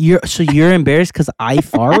 you're embarrassed because I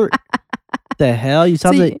fart? The hell? You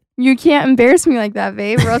sound like you can't embarrass me like that,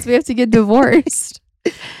 babe, or else we have to get divorced.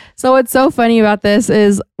 So what's so funny about this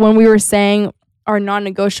is when we were saying our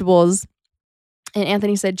non-negotiables and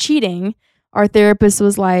Anthony said cheating, our therapist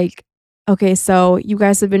was like, okay, so you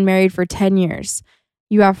guys have been married for 10 years.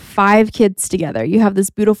 You have 5 kids together. You have this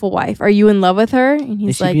beautiful wife. Are you in love with her? And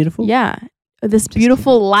he's Is she like, beautiful? yeah. This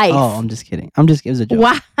beautiful life. Oh, I'm just kidding. It was a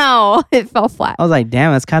joke. Wow. It fell flat. I was like,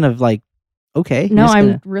 damn, that's kind of like, okay. No,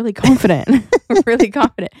 I'm really confident. Really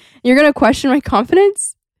confident. You're going to question my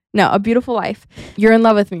confidence? No, a beautiful life. You're in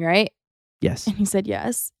love with me, right? Yes. And he said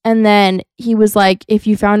yes. And then he was like, if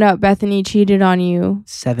you found out Bethany cheated on you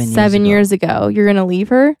 7 years ago, you're going to leave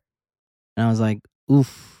her? And I was like,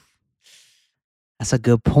 oof. That's a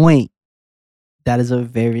good point. That is a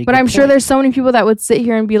very But good I'm sure point. there's so many people that would sit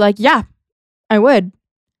here and be like, yeah, I would.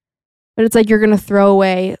 But it's like you're going to throw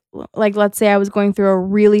away, like, let's say I was going through a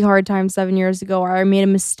really hard time 7 years ago, or I made a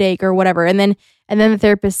mistake or whatever. And then the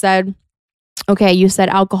therapist said, okay, you said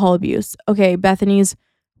alcohol abuse. Okay, Bethany's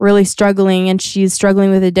really struggling and she's struggling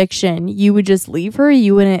with addiction. You would just leave her?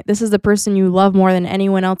 You wouldn't? This is the person you love more than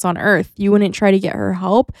anyone else on earth. You wouldn't try to get her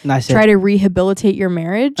help? And I said, try to rehabilitate your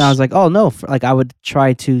marriage? And I was like, oh no, like I would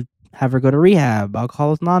try to have her go to rehab,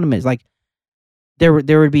 Alcoholics Anonymous. Like there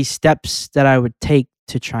would be steps that I would take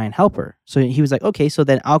to try and help her. So he was like, okay, so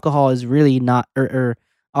then alcohol is really not, or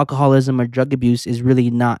alcoholism or drug abuse is really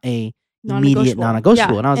not a immediate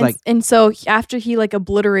non-negotiable. Yeah. And I was like, and so after he like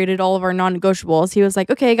obliterated all of our non-negotiables, he was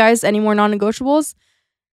like, okay guys, any more non-negotiables?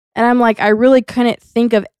 And I'm like, I really couldn't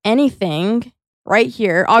think of anything right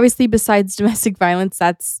here. Obviously, besides domestic violence,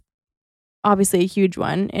 that's obviously a huge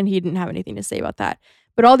one, and he didn't have anything to say about that.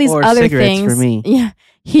 But all these or other cigarettes things, for me. yeah,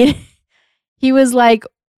 he was like,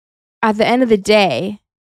 at the end of the day,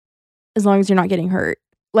 as long as you're not getting hurt,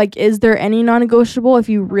 like, is there any non-negotiable if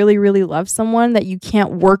you really, really love someone that you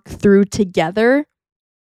can't work through together?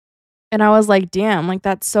 And I was like, damn, like,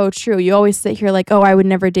 that's so true. You always sit here like, oh, I would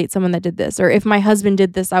never date someone that did this. Or if my husband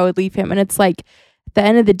did this, I would leave him. And it's like, at the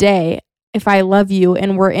end of the day, if I love you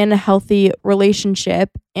and we're in a healthy relationship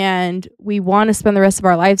and we want to spend the rest of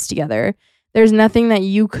our lives together, there's nothing that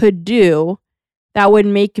you could do that would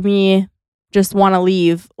make me just want to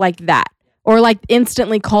leave like that. Or like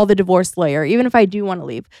instantly call the divorce lawyer. Even if I do want to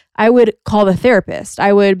leave, I would call the therapist.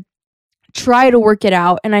 I would try to work it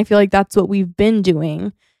out. And I feel like that's what we've been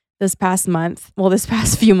doing this past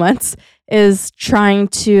few months, is trying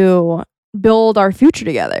to build our future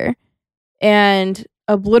together and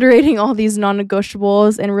obliterating all these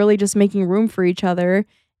non-negotiables and really just making room for each other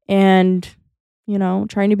and, you know,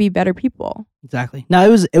 trying to be better people. Exactly. No,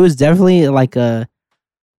 it was definitely like a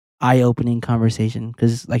eye-opening conversation,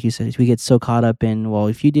 because like you said, we get so caught up in, well,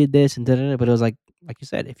 if you did this and da-da-da, but it was like you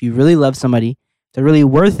said, if you really love somebody, they're really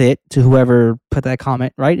worth it, to whoever put that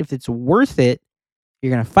comment, right? If it's worth it,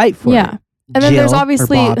 you're gonna fight for it. Yeah. And then there's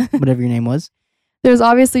obviously Bob, whatever your name was. There's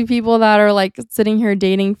obviously people that are like sitting here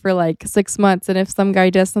dating for like 6 months, and if some guy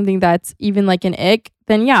does something that's even like an ick,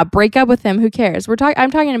 then yeah, break up with him. Who cares? I'm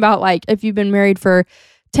talking about like if you've been married for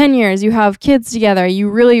 10 years, you have kids together, you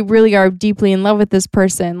really, really are deeply in love with this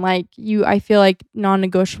person. Like I feel like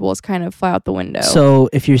non-negotiables kind of fly out the window. So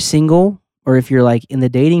if you're single, or if you're like in the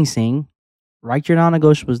dating scene, write your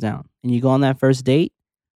non-negotiables down, and you go on that first date,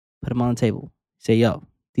 put them on the table. Say, yo,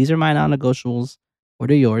 these are my non-negotiables. What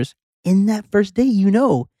are yours? In that first date, you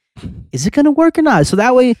know, is it going to work or not? So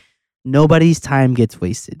that way, nobody's time gets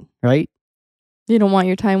wasted, right? You don't want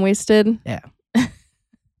your time wasted? Yeah.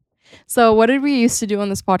 So what did we used to do on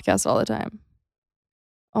this podcast all the time?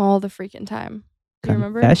 All the freaking time. Do you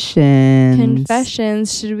remember?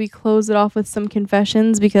 Confessions. Should we close it off with some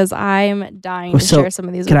confessions? Because I'm dying to share some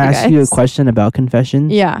of these with you guys. Can I ask you a question about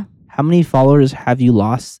confessions? Yeah. How many followers have you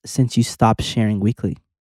lost since you stopped sharing weekly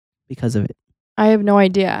because of it? I have no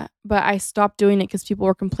idea, but I stopped doing it because people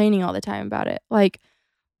were complaining all the time about it. Like,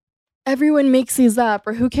 everyone makes these up,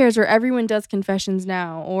 or who cares, or everyone does confessions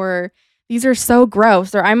now, or these are so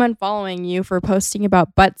gross, or I'm unfollowing you for posting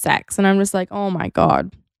about butt sex. And I'm just like, oh my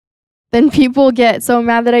God. Then people get so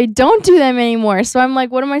mad that I don't do them anymore. So I'm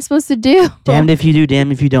like, what am I supposed to do? Damned if you do,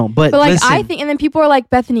 damned if you don't. But like, listen, I think, and then people are like,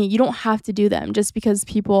 Bethany, you don't have to do them just because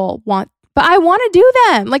people want. But I want to do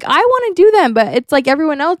them. Like, I want to do them, but it's like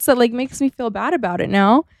everyone else that like makes me feel bad about it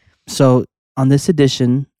now. So on this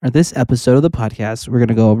edition, or this episode of the podcast, we're going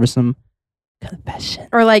to go over some confessions.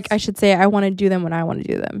 Or like, I should say, I want to do them when I want to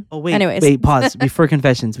do them. Oh, wait. Anyways. Wait, pause. Before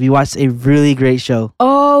confessions, we watched a really great show.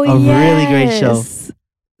 Oh, yes. A really great show.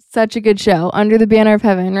 Such a good show. Under the Banner of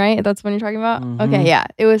Heaven, right? That's what you're talking about? Mm-hmm. Okay, yeah.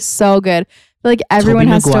 It was so good. But like, everyone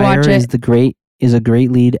has to watch it. Is a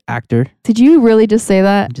great lead actor. Did you really just say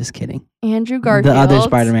that? I'm just kidding. Andrew Garfield. The other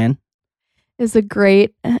Spider-Man. Is a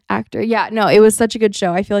great actor. Yeah, no, it was such a good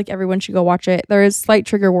show. I feel like everyone should go watch it. There is slight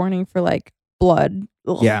trigger warning for like blood.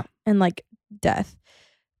 Yeah. And like death.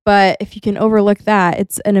 But if you can overlook that,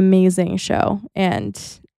 it's an amazing show. And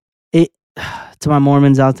to my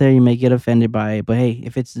Mormons out there, you may get offended by it, but hey,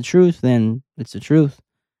 if it's the truth, then it's the truth.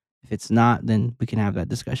 If it's not, then we can have that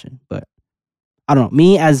discussion. But I don't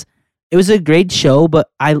know. It was a great show,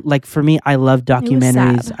 but I love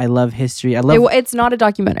documentaries. I love history. It's not a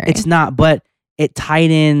documentary. It's not, but it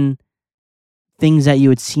tied in things that you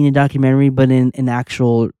would see in a documentary, but in an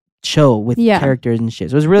actual show with characters and shit.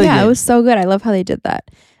 So it was really good. Yeah, it was so good. I love how they did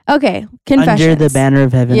that. Okay, confessions. Under the Banner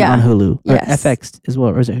of Heaven on Hulu. Or Yes. FX as well,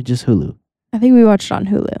 or is it just Hulu? I think we watched it on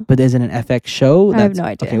Hulu. But is it an FX show? I have no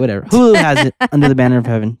idea. Okay, whatever. Hulu has it, Under the Banner of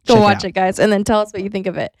Heaven. Go watch it, guys, and then tell us what you think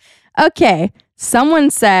of it. Okay, someone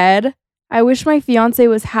said, I wish my fiance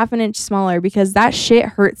was half an inch smaller because that shit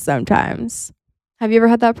hurts sometimes. Have you ever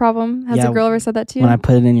had that problem? Has a girl ever said that to you? When I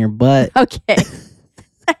put it in your butt. Okay.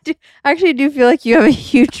 I actually do feel like you have a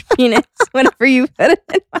huge penis whenever you put it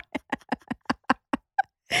in my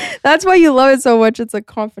That's why you love it so much. It's a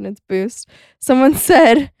confidence boost. Someone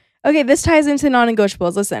said, okay, this ties into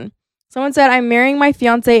non-negotiables. Listen, someone said, I'm marrying my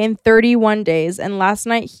fiance in 31 days. And last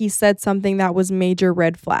night he said something that was major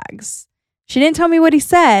red flags. She didn't tell me what he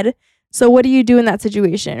said. So what do you do in that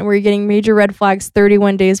situation where you're getting major red flags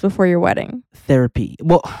 31 days before your wedding? Therapy.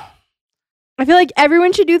 Well, I feel like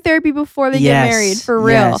everyone should do therapy before they get married, for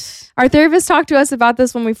real. Yes. Our therapist talked to us about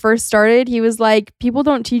this when we first started. He was like, people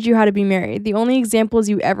don't teach you how to be married. The only examples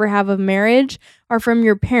you ever have of marriage are from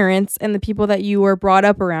your parents and the people that you were brought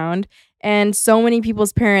up around. And so many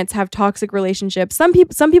people's parents have toxic relationships. Some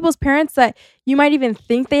people's parents that you might even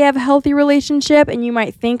think they have a healthy relationship, and you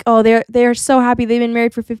might think, oh, they're so happy they've been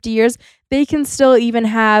married for 50 years. They can still even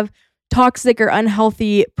have toxic or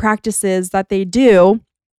unhealthy practices that they do,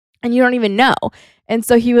 and you don't even know. And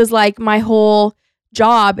so he was like, my whole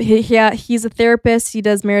job, he's a therapist, he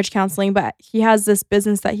does marriage counseling, but he has this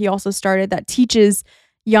business that he also started that teaches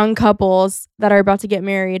young couples that are about to get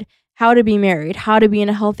married how to be married, how to be in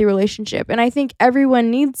a healthy relationship. And I think everyone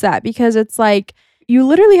needs that, because it's like you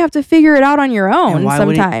literally have to figure it out on your own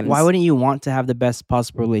sometimes. Why wouldn't you want to have the best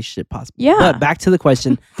possible relationship possible? Yeah. But back to the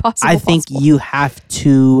question, I think you have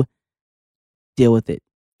to deal with it.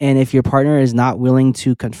 And if your partner is not willing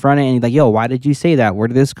to confront it and you're like, yo, why did you say that? Where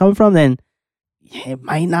did this come from? Then it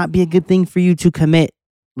might not be a good thing for you to commit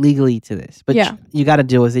legally to this. But you got to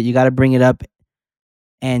deal with it. You got to bring it up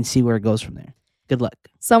and see where it goes from there. Good luck.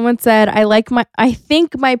 Someone said, I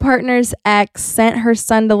think my partner's ex sent her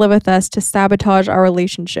son to live with us to sabotage our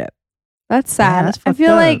relationship. That's sad. Yeah, that's I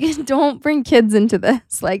feel up. like don't bring kids into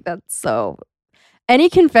this. Like, that's so... Any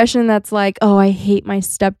confession that's like, oh, I hate my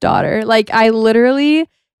stepdaughter. Like, I literally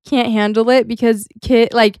can't handle it because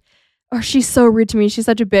or she's so rude to me. She's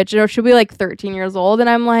such a bitch. She'll be like 13 years old. And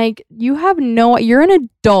I'm like, you're an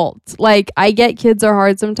adult. Like, I get kids are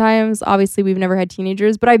hard sometimes. Obviously, we've never had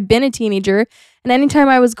teenagers, but I've been a teenager. And anytime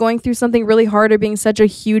I was going through something really hard or being such a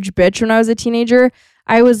huge bitch when I was a teenager,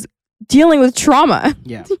 I was dealing with trauma.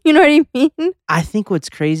 Yeah. You know what I mean? I think what's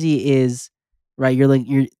crazy is, right, you're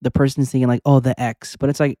the person's thinking like, oh, the ex. But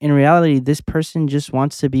it's like, in reality, this person just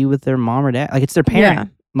wants to be with their mom or dad. Like, it's their parent.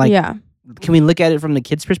 Yeah. Can we look at it from the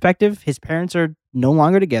kid's perspective? His parents are no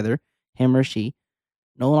longer together, him or she,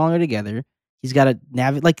 no longer together. He's got to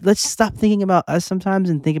navigate. Like, let's stop thinking about us sometimes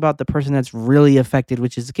and think about the person that's really affected,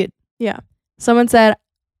 which is the kid. Yeah. Someone said,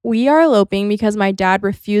 we are eloping because my dad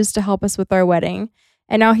refused to help us with our wedding.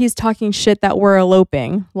 And now he's talking shit that we're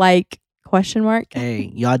eloping. Like, question mark?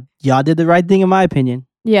 Hey, y'all did the right thing in my opinion.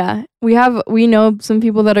 Yeah. We know some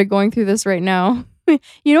people that are going through this right now.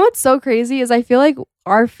 You know what's so crazy is I feel like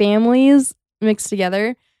our families mixed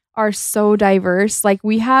together are so diverse. Like,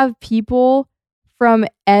 we have people from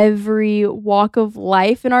every walk of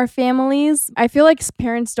life in our families. I feel like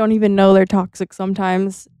parents don't even know they're toxic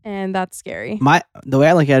sometimes, and that's scary. The way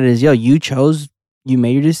I look at it is, you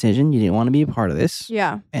made your decision. You didn't want to be a part of this.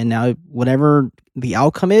 Yeah. And now whatever the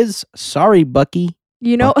outcome is, sorry, Bucky.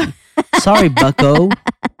 You know, sorry, Bucko.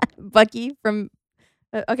 Bucky from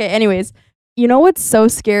okay, anyways. You know what's so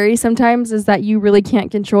scary sometimes is that you really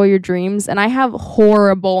can't control your dreams. And I have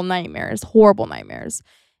horrible nightmares.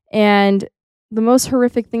 And the most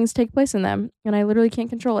horrific things take place in them. And I literally can't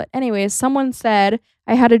control it. Anyways, someone said,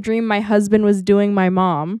 I had a dream my husband was doing my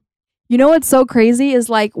mom. You know what's so crazy is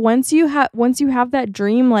like once you have that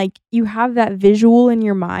dream, like you have that visual in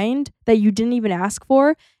your mind that you didn't even ask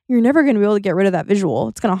for, you're never going to be able to get rid of that visual.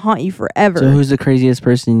 It's going to haunt you forever. So who's the craziest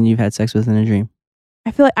person you've had sex with in a dream? I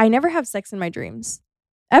feel like I never have sex in my dreams.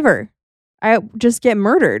 Ever. I just get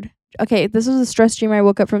murdered. Okay, this was a stress dream I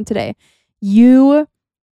woke up from today. We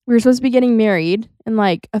were supposed to be getting married in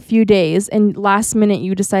like a few days, and last minute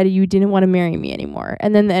you decided you didn't want to marry me anymore.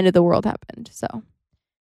 And then the end of the world happened. So that's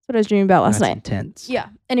what I was dreaming about last night. Intense. Yeah.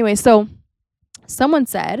 Anyway, so someone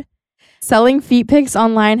said, selling feet pics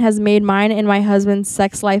online has made mine and my husband's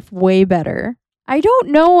sex life way better. I don't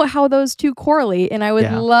know how those two correlate, and I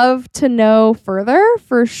would love to know further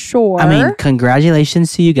for sure. I mean,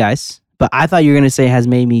 congratulations to you guys. But I thought you were going to say has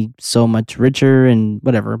made me so much richer and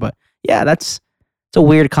whatever. But yeah, it's a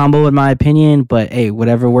weird combo in my opinion. But hey,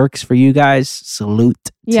 whatever works for you guys, salute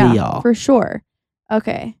to y'all. For sure.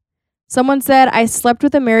 Okay. Someone said, I slept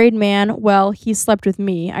with a married man. Well, he slept with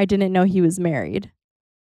me. I didn't know he was married.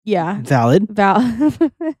 Yeah. Valid. I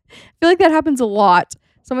feel like that happens a lot.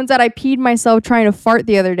 Someone said, I peed myself trying to fart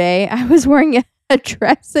the other day. I was wearing a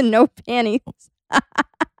dress and no panties.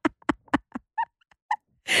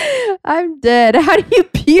 I'm dead. How do you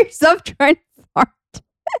pee yourself trying to fart?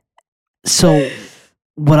 So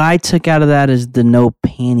what I took out of that is the no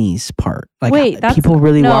panties part. Like, wait, people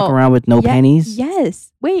really walk around with no panties?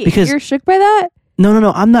 Yes. Wait, because you're shook by that?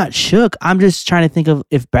 No. I'm not shook. I'm just trying to think of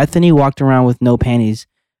if Bethany walked around with no panties,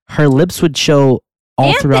 her lips would show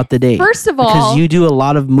all throughout the day. First of all, because you do a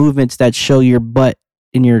lot of movements that show your butt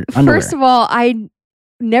in your underwear. First of all, I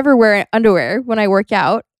never wear underwear when I work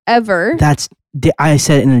out, ever. I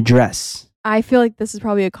said in a dress. I feel like this is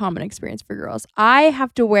probably a common experience for girls. I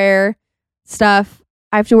have to wear stuff.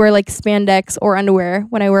 I have to wear like spandex or underwear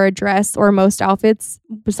when I wear a dress or most outfits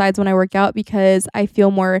besides when I work out because I feel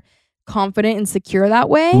more confident and secure that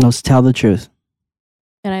way. Let's tell the truth.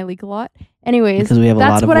 and I leak a lot. Anyways, Because we have a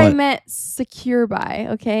that's lot of what I what? meant secure by.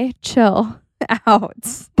 Okay, chill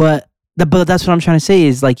out. But that's what I'm trying to say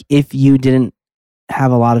is like if you didn't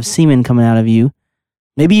have a lot of semen coming out of you,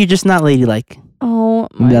 maybe you're just not ladylike. Oh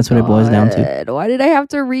my Maybe that's what it boils down to. God. Why did I have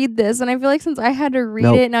to read this? And I feel like since I had to read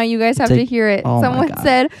Nope. it, now you guys have to hear it. Oh my Someone God.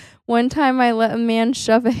 said, one time I let a man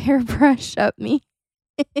shove a hairbrush up me.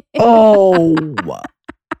 Oh.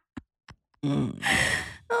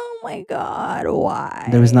 Oh my God, why?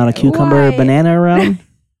 There was not a cucumber or Why? banana around?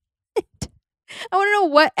 I want to know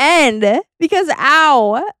what end. Because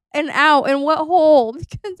ow. And ow. And what hole?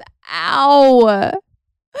 Because ow.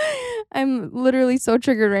 I'm literally so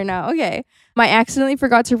triggered right now. Okay. I accidentally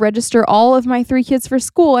forgot to register all of my 3 kids for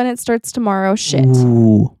school and it starts tomorrow. Shit.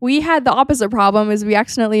 Ooh, We had the opposite problem is we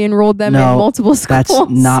accidentally enrolled them No, in multiple schools. that's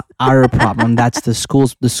not our problem. That's the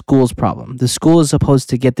school's problem. The school is supposed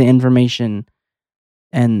to get the information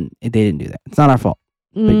and they didn't do that. It's not our fault.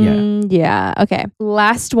 But yeah. Yeah. Okay.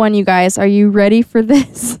 Last one, you guys. Are you ready for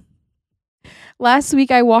this? Last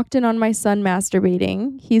week, I walked in on my son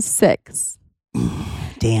masturbating. He's 6.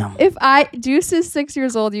 Damn. If Deuce is 6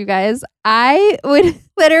 years old, you guys, I would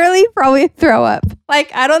literally probably throw up.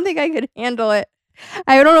 Like, I don't think I could handle it.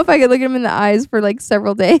 I don't know if I could look at him in the eyes for like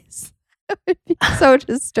several days. I would be so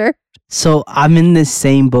disturbed. So I'm in the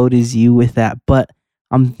same boat as you with that, but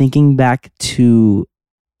I'm thinking back to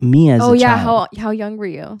me as a child. How young were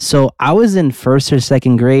you? So I was in 1st or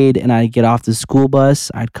 2nd grade and I'd get off the school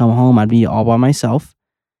bus. I'd come home. I'd be all by myself.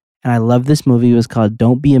 And I loved this movie. It was called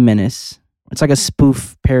Don't Be a Menace. It's like a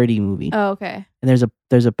spoof parody movie. Oh, okay. And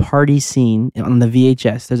there's a party scene on the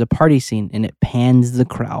VHS. There's a party scene and it pans the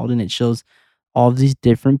crowd and it shows all of these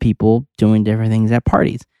different people doing different things at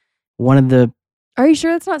parties. Are you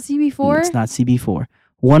sure that's not CB4? It's not CB4.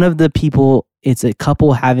 One of the people, it's a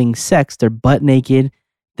couple having sex. They're butt naked.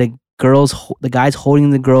 The guy's holding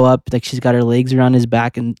the girl up like she's got her legs around his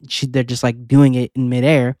back and they're just like doing it in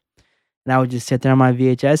midair. And I would just sit there on my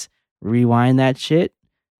VHS, rewind that shit.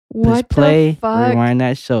 What play, the fuck? rewind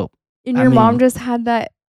that show. And your mom just had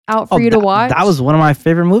that out for you to watch? That was one of my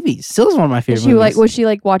favorite movies. Still is one of my favorite movies. Would she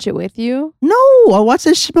like watch it with you? No, I watched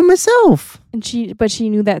that shit by myself. And but she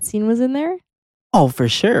knew that scene was in there? Oh, for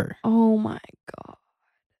sure. Oh my God.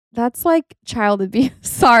 That's like child abuse.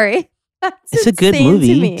 Sorry. That's It's a good insane to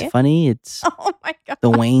movie. me. It's funny. It's Oh my God.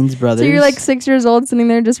 the Wayans brothers. So you're like 6 years old sitting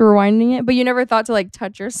there just rewinding it, but you never thought to like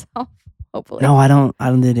touch yourself, hopefully. No, I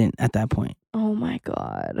didn't at that point. Oh my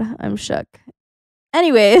God. I'm shook.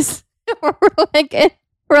 Anyways, we're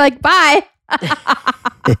like, bye.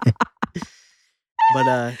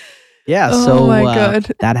 But yeah, Oh so my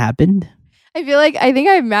God. that happened. I think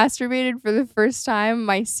I masturbated for the first time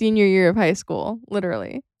my senior year of high school,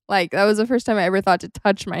 literally. Like that was the first time I ever thought to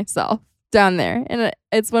touch myself down there. And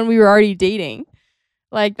it's when we were already dating.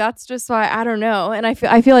 Like that's just why I don't know. And I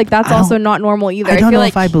feel like that's also not normal either. I don't feel know like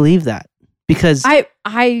if I believe that because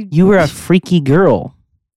you were a freaky girl.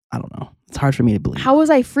 I don't know. It's hard for me to believe. How was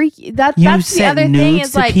I freaky? That's the sent other thing nudes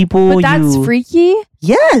is to like people, but that's freaky?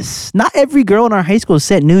 Yes. Not every girl in our high school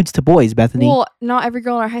sent nudes to boys, Bethany. Well, not every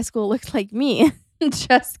girl in our high school looked like me.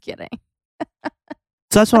 Just kidding.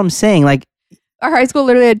 So that's what I'm saying. Like Our high school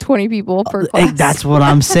literally had 20 people per class. that's what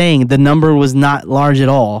I'm saying. The number was not large at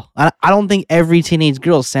all. I don't think every teenage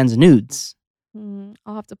girl sends nudes.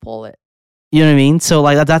 I'll have to pull it. You know what I mean? So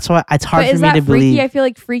like that's why it's hard for me to freaky? believe. I feel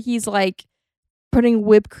like freaky's like putting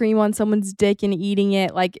whipped cream on someone's dick and eating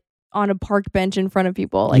it like on a park bench in front of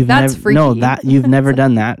people. Like that's freaky. No, that you've never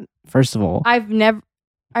done that. First of all,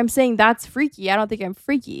 I'm saying that's freaky. I don't think I'm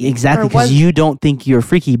freaky. Exactly, because you don't think you're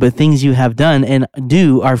freaky, but things you have done and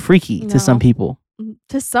do are freaky to some people.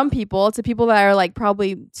 To some people, to people that are like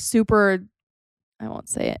probably super, I won't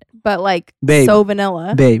say it, but like so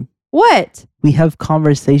vanilla. Babe. What? We have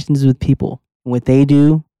conversations with people. What they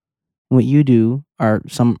do, what you do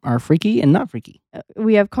some are freaky and not freaky.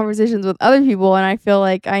 We have conversations with other people and I feel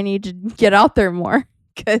like I need to get out there more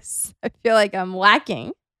because I feel like I'm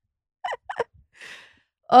lacking.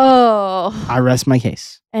 Oh. I rest my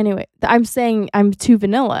case. Anyway, I'm saying I'm too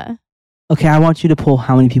vanilla. Okay, I want you to pull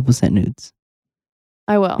how many people sent nudes.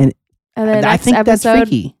 I will. And then I think that's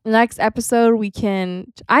freaky. Next episode, we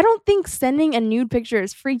can... I don't think sending a nude picture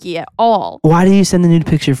is freaky at all. Why do you send the nude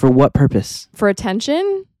picture? For what purpose? For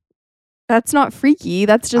attention? That's not freaky.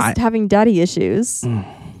 That's just having daddy issues.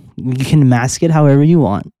 You can mask it however you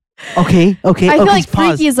want. Okay. I feel like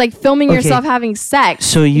freaky is like filming yourself having sex.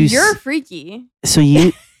 So you're freaky. So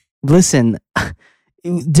you... Listen...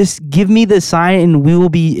 Just give me the sign and we will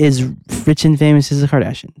be as rich and famous as the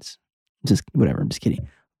Kardashians. Just whatever. I'm just kidding.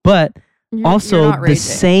 But also the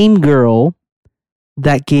same girl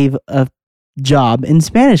that gave a job in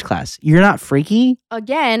Spanish class. You're not freaky?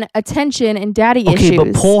 Again, attention and daddy Okay, issues.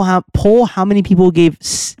 but poll how many people gave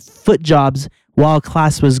foot jobs while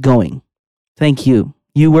class was going. Thank you.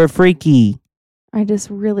 You were freaky. I just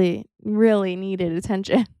really, really needed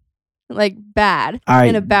attention. Like bad. All right.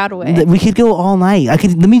 In a bad way. We could go all night.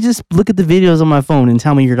 Let me just look at the videos on my phone and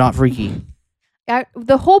tell me you're not freaky.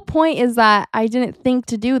 The whole point is that I didn't think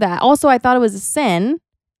to do that. Also, I thought it was a sin.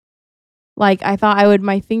 Like I thought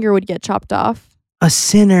my finger would get chopped off. A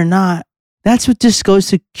sin or not. That's what just goes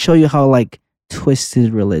to show you how like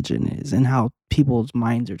twisted religion is and how people's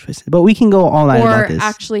minds are twisted. But we can go all night about this. Or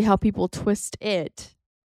actually how people twist it.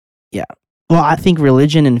 Yeah. Well, I think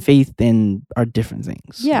religion and faith then are different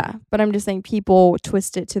things. Yeah, but I'm just saying people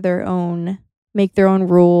twist it to their own, make their own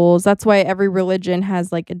rules. That's why every religion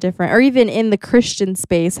has like a different, or even in the Christian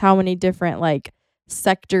space, how many different like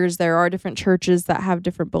sectors there are, different churches that have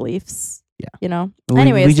different beliefs. Yeah. You know?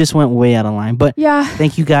 Anyways. We just went way out of line. But yeah,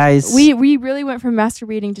 thank you guys. We really went from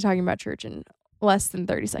masturbating to talking about church in less than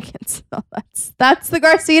 30 seconds. So that's the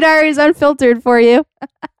Garcia Diaries Unfiltered for you.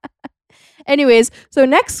 Anyways, so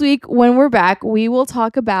next week when we're back, we will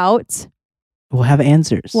talk about... We'll have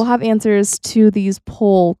answers. We'll have answers to these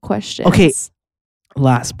poll questions. Okay,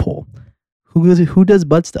 last poll. Who does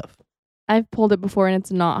butt stuff? I've pulled it before and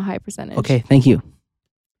it's not a high percentage. Okay, thank you.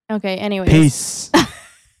 Okay, anyways. Peace.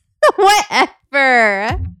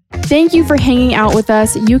 Whatever. Thank you for hanging out with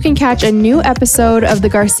us. You can catch a new episode of the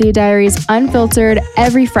Garcia Diaries Unfiltered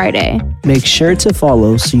every Friday. Make sure to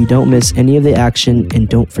follow so you don't miss any of the action, and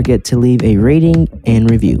don't forget to leave a rating and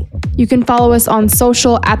review. You can follow us on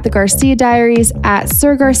social at the Garcia Diaries, at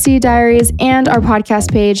Sir Garcia Diaries, and our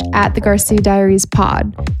podcast page at the Garcia Diaries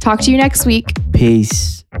Pod. Talk to you next week.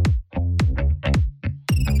 Peace.